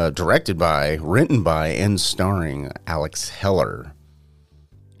by, and starring Alex Heller.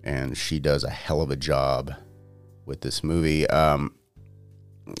 And she does a hell of a job with this movie.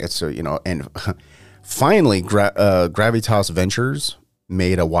 It's and finally, Gravitas Ventures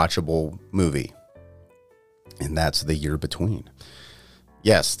made a watchable movie, and that's The Year Between.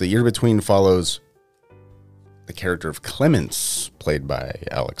 Yes, The Year Between follows the character of Clemence, played by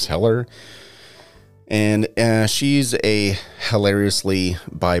Alex Heller. And she's a hilariously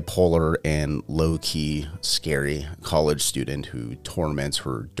bipolar and low-key scary college student who torments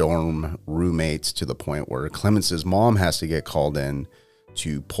her dorm roommates to the point where Clemence's mom has to get called in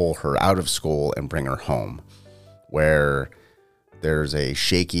to pull her out of school and bring her home, where there's a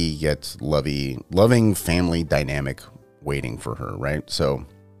shaky yet loving family dynamic waiting for her, right? So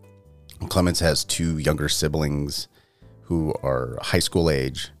Clemence has 2 younger siblings who are high school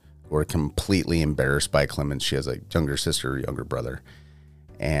age, who are completely embarrassed by Clemence. She has a younger sister, younger brother.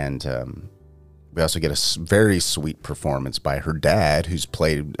 And we also get a very sweet performance by her dad, who's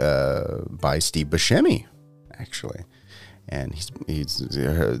played by Steve Buscemi, actually. And he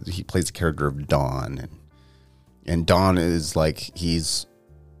plays the character of Don. And Don is like, he's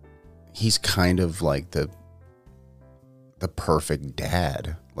kind of like the perfect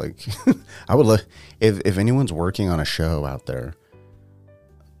dad. Like, I would love, if anyone's working on a show out there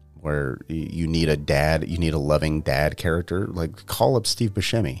where you need a loving dad character, like, call up Steve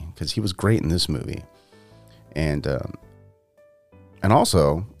Buscemi, because he was great in this movie. And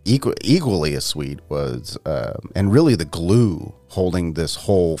also equally as sweet was, and really the glue holding this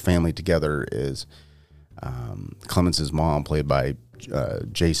whole family together is Clemence's mom, played by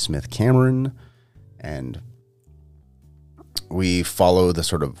J. Smith Cameron. And we follow the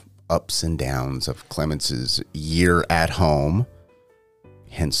sort of ups and downs of Clemence's year at home,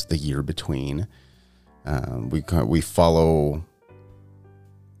 hence The Year Between. We follow,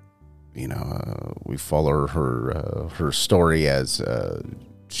 her story as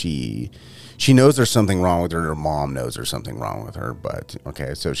she knows there's something wrong with her. Her mom knows there's something wrong with her, but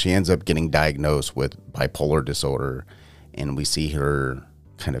okay, so she ends up getting diagnosed with bipolar disorder, and we see her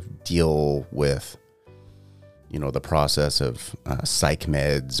kind of deal with, the process of psych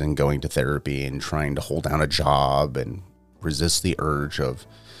meds and going to therapy and trying to hold down a job and resist the urge of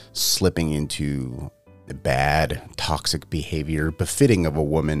slipping into bad, toxic behavior befitting of a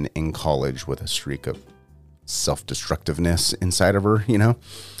woman in college with a streak of self-destructiveness inside of her,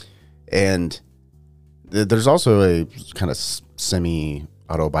 And there's also a kind of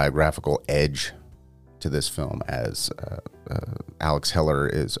semi-autobiographical edge to this film, as Alex Heller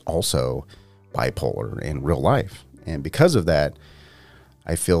is also bipolar in real life. And because of that,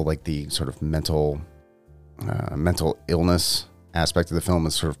 I feel like the sort of mental illness aspect of the film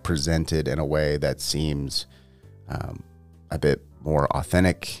is sort of presented in a way that seems a bit more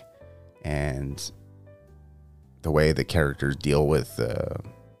authentic, and the way the characters deal with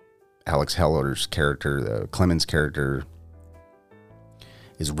Alex Heller's character, Clemens' character,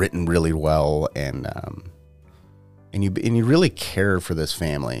 is written really well, and you really care for this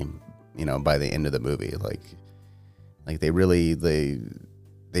family, by the end of the movie. Like they really they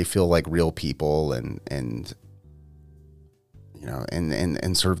feel like real people, and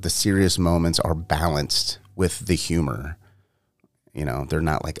sort of the serious moments are balanced with the humor. They're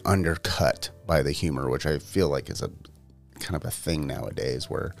not like undercut by the humor, which I feel like is a kind of a thing nowadays,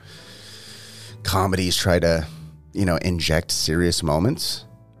 where comedies try to, inject serious moments,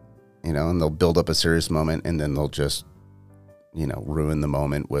 and they'll build up a serious moment, and then they'll just, ruin the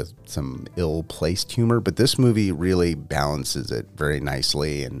moment with some ill-placed humor. But this movie really balances it very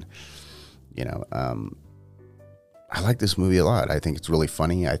nicely, and, I like this movie a lot. I think it's really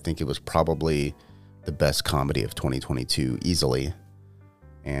funny. I think it was probably the best comedy of 2022, easily.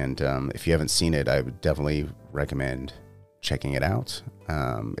 And if you haven't seen it, I would definitely recommend checking it out.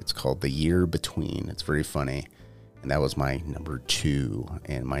 It's called The Year Between. It's very funny. And that was my number 2.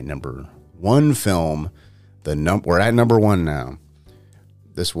 And my number 1 film, we're at number 1 now.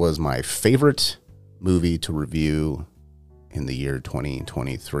 This was my favorite movie to review in the year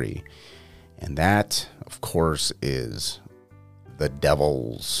 2023. And that, of course, is The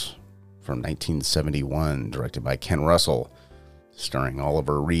Devils from 1971, directed by Ken Russell, starring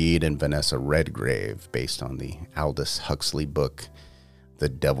Oliver Reed and Vanessa Redgrave, based on the Aldous Huxley book, The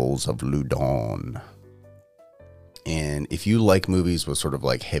Devils of Loudun. And if you like movies with sort of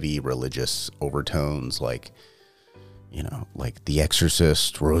like heavy religious overtones, like, you know, like The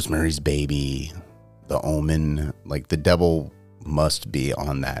Exorcist, Rosemary's Baby, The Omen, like The Devil must be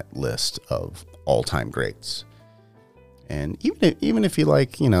on that list of all-time greats. And even if you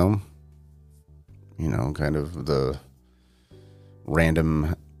like, you know, kind of the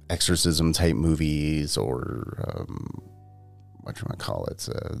random exorcism type movies, or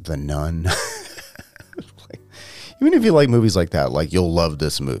The Nun. Like, even if you like movies like that, like, you'll love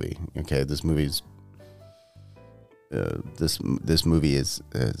this movie. Okay, this movie's this movie is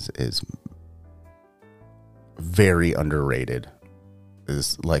very underrated.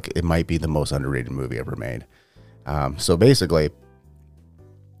 Is like, it might be the most underrated movie ever made. So basically,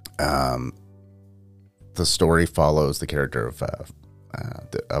 the story follows the character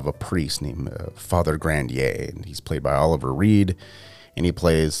of a priest named Father Grandier, and he's played by Oliver Reed, and he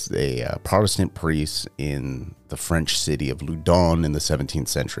plays a Protestant priest in the French city of Loudun in the 17th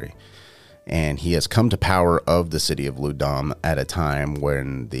century. And he has come to power of the city of Loudun at a time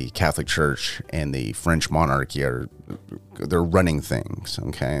when the Catholic Church and the French monarchy they're running things,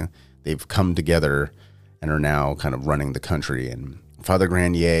 okay? They've come together and are now kind of running the country. And Father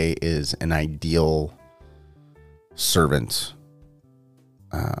Grandier is an ideal servant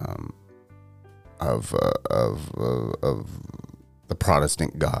of the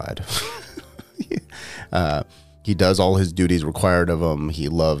Protestant God. He does all his duties required of him. He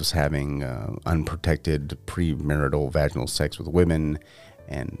loves having unprotected premarital vaginal sex with women,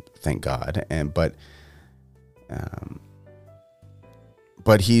 and thank God.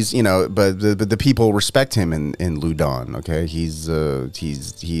 But he's, you know, but the people respect him in Loudun. Okay, he's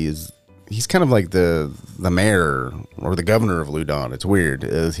kind of like the mayor or the governor of Loudun. It's weird,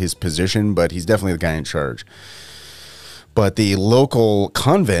 his position, but he's definitely the guy in charge. But the local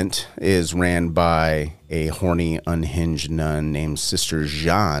convent is ran by a horny, unhinged nun named Sister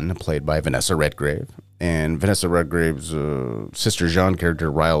Jeanne, played by Vanessa Redgrave. And Vanessa Redgrave's Sister Jeanne character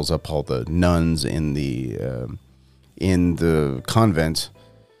riles up all the nuns in the convent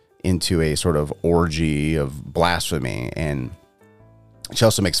into a sort of orgy of blasphemy. And she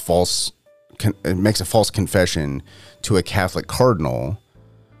also makes a false confession to a Catholic cardinal,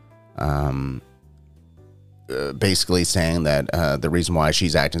 basically saying that the reason why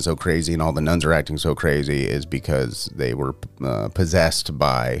she's acting so crazy and all the nuns are acting so crazy is because they were possessed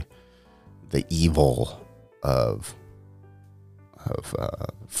by the evil of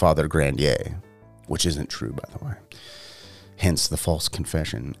Father Grandier, which isn't true, by the way. Hence the false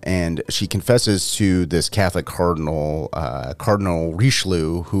confession. And she confesses to this Catholic cardinal, Cardinal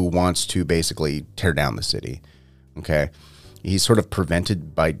Richelieu, who wants to basically tear down the city. Okay, he's sort of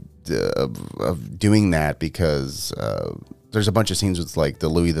prevented by of doing that because there's a bunch of scenes with like the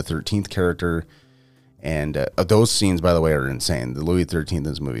Louis XIII character, and those scenes, by the way, are insane. The Louis XIII in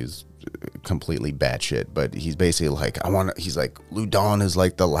this movie is completely batshit, but he's basically like, he's like, Loudun is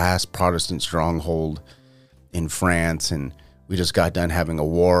like the last Protestant stronghold in France, and we just got done having a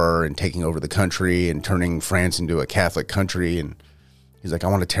war and taking over the country and turning France into a Catholic country, and he's like, I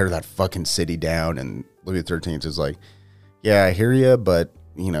want to tear that fucking city down. And Louis XIII is like, yeah, I hear you, but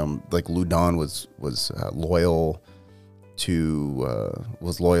you know, like Loudun was loyal to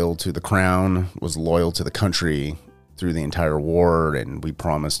the crown, was loyal to the country through the entire war, and we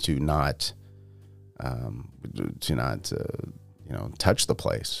promised to not touch the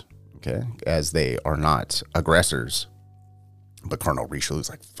place, okay, as they are not aggressors. But Cardinal Richelieu's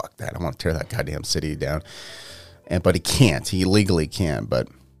like, fuck that, I want to tear that goddamn city down, but he can't. He legally can't, but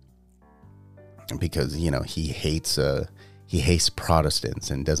because, you know, he hates Protestants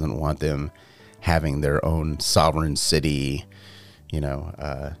and doesn't want them having their own sovereign city. You know,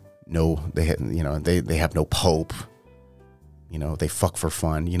 they have no pope. You know, they fuck for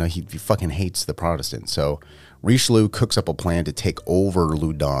fun. You know, he fucking hates the Protestants. So Richelieu cooks up a plan to take over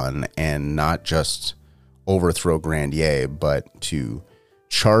Loudun and not just overthrow Grandier, but to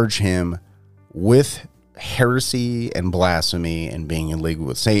charge him with heresy and blasphemy and being in league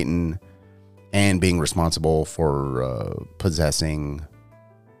with Satan and being responsible for possessing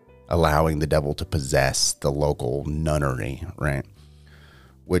allowing the devil to possess the local nunnery, right?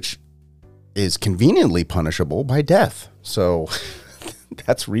 Which is conveniently punishable by death. So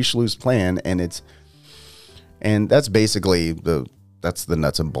that's Richelieu's plan, and that's basically that's the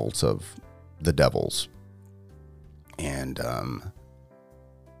nuts and bolts of the devils. And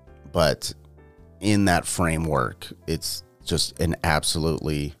but in that framework, it's just an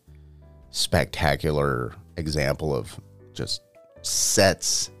absolutely spectacular example of just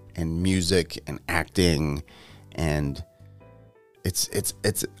sets and music and acting, and it's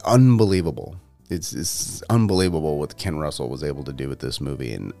unbelievable. It's unbelievable what Ken Russell was able to do with this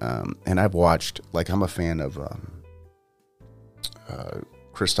movie. And I've watched, like, I'm a fan of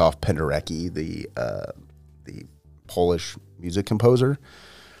Krzysztof Penderecki, the Polish music composer,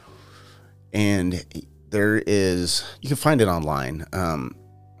 and you can find it online.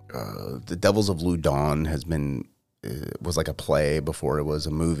 The Devils of Loudun was like a play before it was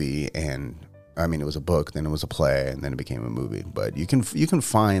a movie, and I mean, it was a book, then it was a play, and then it became a movie. But you can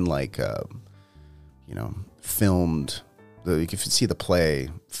find, like, filmed. You can see the play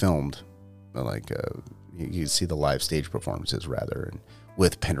filmed, like you see the live stage performances rather, and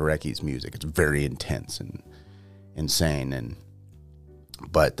with Penderecki's music. It's very intense and insane,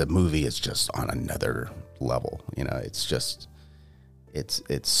 but the movie is just on another level. It's just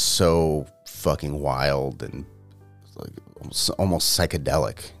it's so fucking wild and like almost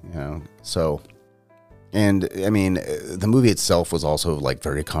psychedelic, So, and I mean, the movie itself was also, like,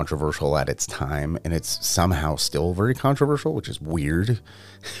 very controversial at its time, and it's somehow still very controversial, which is weird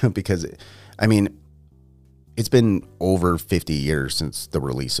because, I mean, it's been over 50 years since the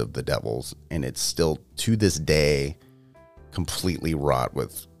release of The Devils, and it's still to this day completely wrought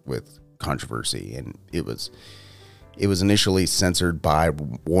with controversy. And it was initially censored by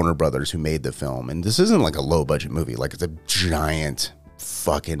Warner Brothers, who made the film. And this isn't like a low budget movie. Like, it's a giant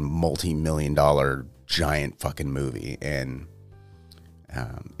fucking multi-million-dollar giant fucking movie. And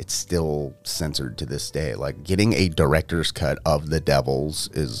it's still censored to this day. Like, getting a director's cut of The Devils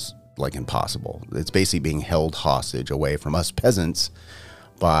is, like, impossible. It's basically being held hostage away from us peasants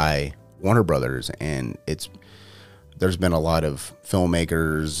by Warner Brothers. And there's been a lot of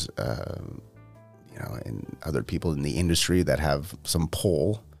filmmakers, and other people in the industry that have some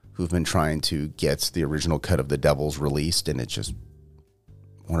pull, who've been trying to get the original cut of The Devils released, and it's just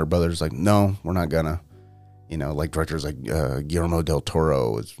Warner Brothers like, no, we're not gonna. Like directors like Guillermo del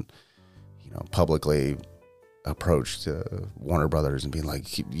Toro is, publicly approached Warner Brothers and being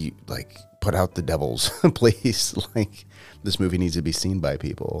like, put out The Devils, please. Like, this movie needs to be seen by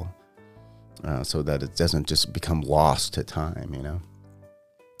people, so that it doesn't just become lost to time.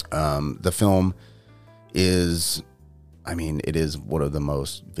 The film is, I mean, it is one of the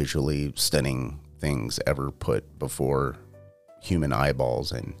most visually stunning things ever put before human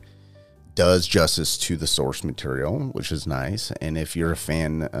eyeballs, and does justice to the source material, which is nice. And if you're a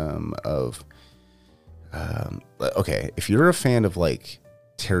fan if you're a fan of, like,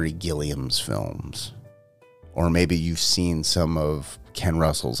 Terry Gilliam's films, or maybe you've seen some of Ken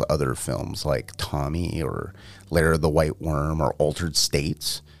Russell's other films like Tommy or Lair of the White Worm or Altered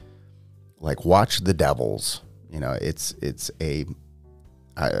States, like, watch The Devils. It's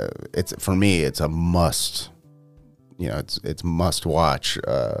for me, it's a must. It's must watch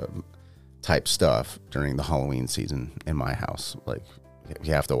type stuff during the Halloween season in my house. Like,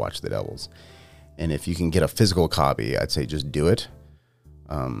 you have to watch The Devils, and if you can get a physical copy, I'd say just do it.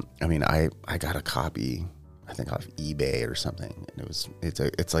 I mean, I got a copy, I think, off eBay or something, and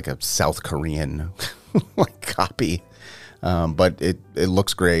it's like a South Korean like copy, but it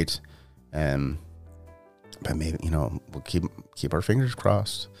looks great. But maybe, we'll keep our fingers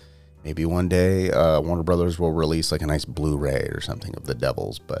crossed. Maybe one day Warner Brothers will release, like, a nice Blu-ray or something of The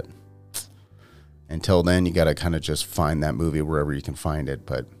Devils. But until then, you got to kind of just find that movie wherever you can find it.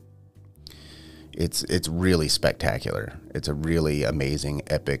 But it's really spectacular. It's a really amazing,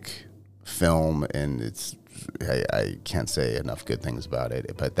 epic film, and I can't say enough good things about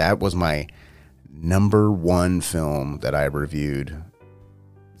it. But that was my number one film that I reviewed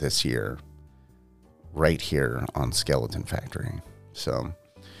this year, right here on Skeleton Factory. So,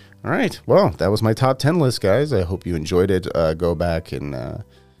 all right, well, that was my top 10 list, guys. I hope you enjoyed it. Go back and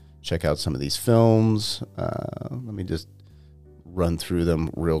check out some of these films. Let me just run through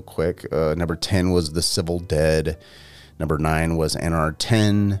them real quick. Number 10 was The Civil Dead. Number 9 was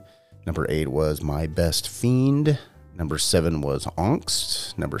NR10. Number 8 was My Best Fiend. Number 7 was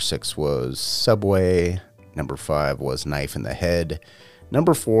Angst. Number 6 was Subway. Number 5 was Knife in the Head.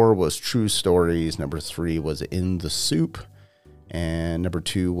 Number 4 was True Stories. Number 3 was In the Soup. And number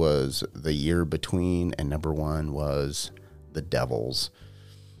 2 was The Year Between. And number 1 was The Devils.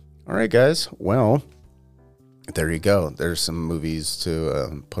 All right, guys. Well, there you go. There's some movies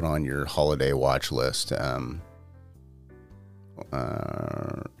to put on your holiday watch list. Is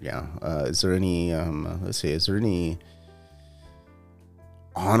there any, let's see, is there any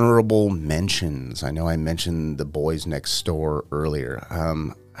honorable mentions? I know I mentioned The Boys Next Door earlier.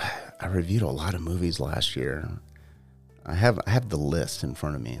 I reviewed a lot of movies last year. I have the list in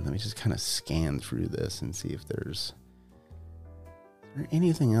front of me. Let me just kind of scan through this and see if there's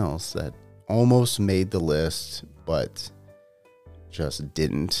anything else that almost made the list, but just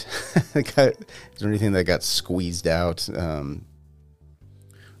didn't. Is there anything that got squeezed out?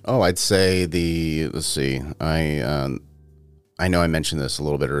 I'd say let's see. I know I mentioned this a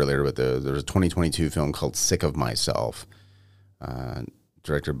little bit earlier, but there was a 2022 film called Sick of Myself,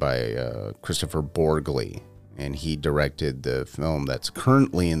 directed by Christopher Borgli. And he directed the film that's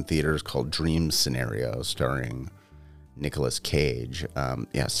currently in theaters called Dream Scenario, starring Nicolas Cage.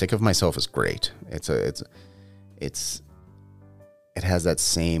 Sick of Myself is great. It has that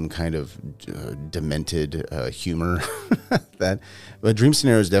same kind of demented humor. But Dream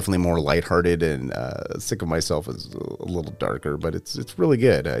Scenario is definitely more lighthearted, and Sick of Myself is a little darker, but it's really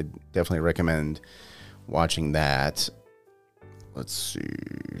good. I definitely recommend watching that. Let's see.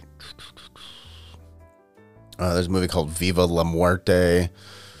 There's a movie called Viva la Muerte.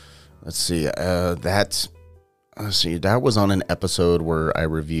 Let's see. That was on an episode where I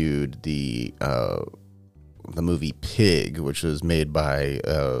reviewed the movie Pig, which was made by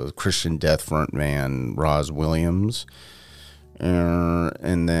Christian Death frontman Roz Williams.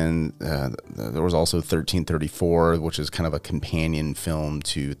 And then there was also 1334, which is kind of a companion film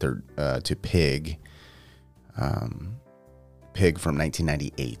to Pig. Pig from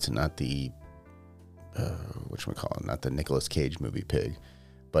 1998, not the not the Nicolas Cage movie Pig.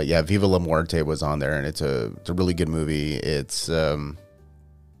 But yeah, Viva la Muerte was on there, and it's a really good movie. It's a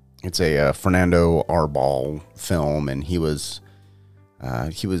Fernando Arbal film, and he was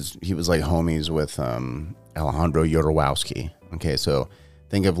like homies with Alejandro Jodorowsky. Okay, so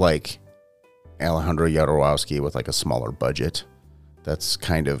think of like Alejandro Jodorowsky with like a smaller budget. That's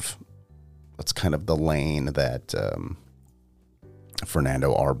kind of the lane that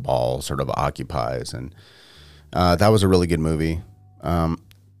Fernando Arbal sort of occupies, and that was a really good movie.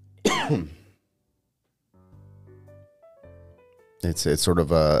 It's sort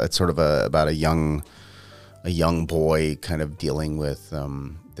of about a young boy kind of dealing with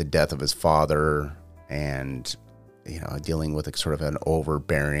the death of his father, and dealing with sort of an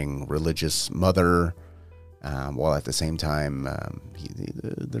overbearing religious mother, while at the same time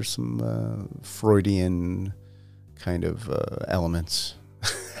there's some Freudian kind of elements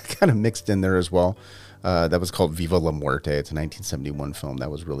kind of mixed in there as well. That was called Viva la Muerte. It's a 1971 film. That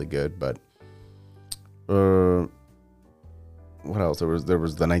was really good. But what else? There was the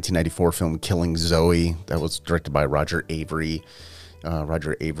 1994 film Killing Zoe. That was directed by Roger Avery.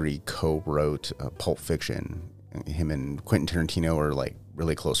 Roger Avery co-wrote Pulp Fiction. Him and Quentin Tarantino are like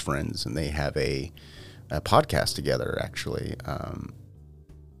really close friends, and they have a podcast together, actually.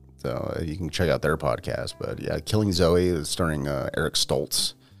 So you can check out their podcast. But yeah, Killing Zoe is starring Eric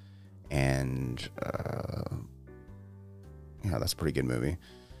Stoltz. And that's a pretty good movie.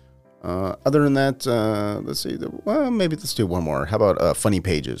 Other than that, let's see. Maybe let's do one more. How about Funny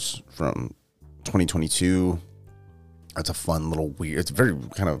Pages from 2022? That's a fun little weird. It's a very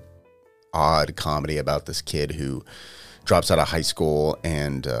kind of odd comedy about this kid who drops out of high school,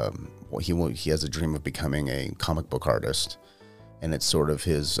 and he has a dream of becoming a comic book artist, and it's sort of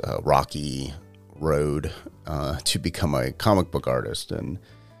his rocky road to become a comic book artist. And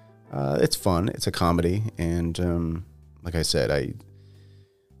it's fun. It's a comedy, and like I said,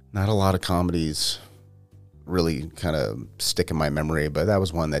 not a lot of comedies really kind of stick in my memory, but that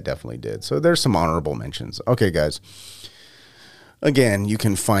was one that definitely did. So there's some honorable mentions. Okay, guys. Again, you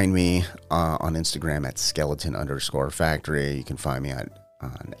can find me on Instagram at skeleton_factory. You can find me on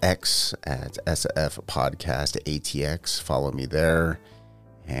X at SF Podcast ATX. Follow me there.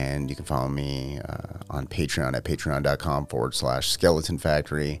 And you can follow me on Patreon at patreon.com/skeleton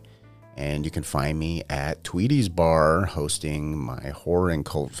factory. And you can find me at Tweety's Bar, hosting my horror and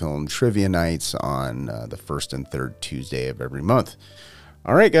cult film trivia nights on the first and third Tuesday of every month.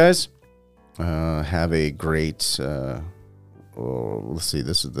 All right, guys. Have a great, let's see,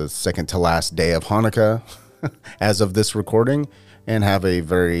 this is the second to last day of Hanukkah as of this recording. And have a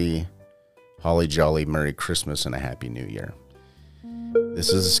very holly jolly Merry Christmas and a Happy New Year.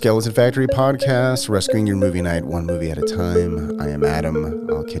 This is a Skeleton Factory podcast, rescuing your movie night one movie at a time. I am Adam.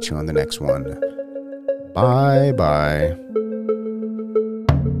 I'll catch you on the next one. Bye-bye.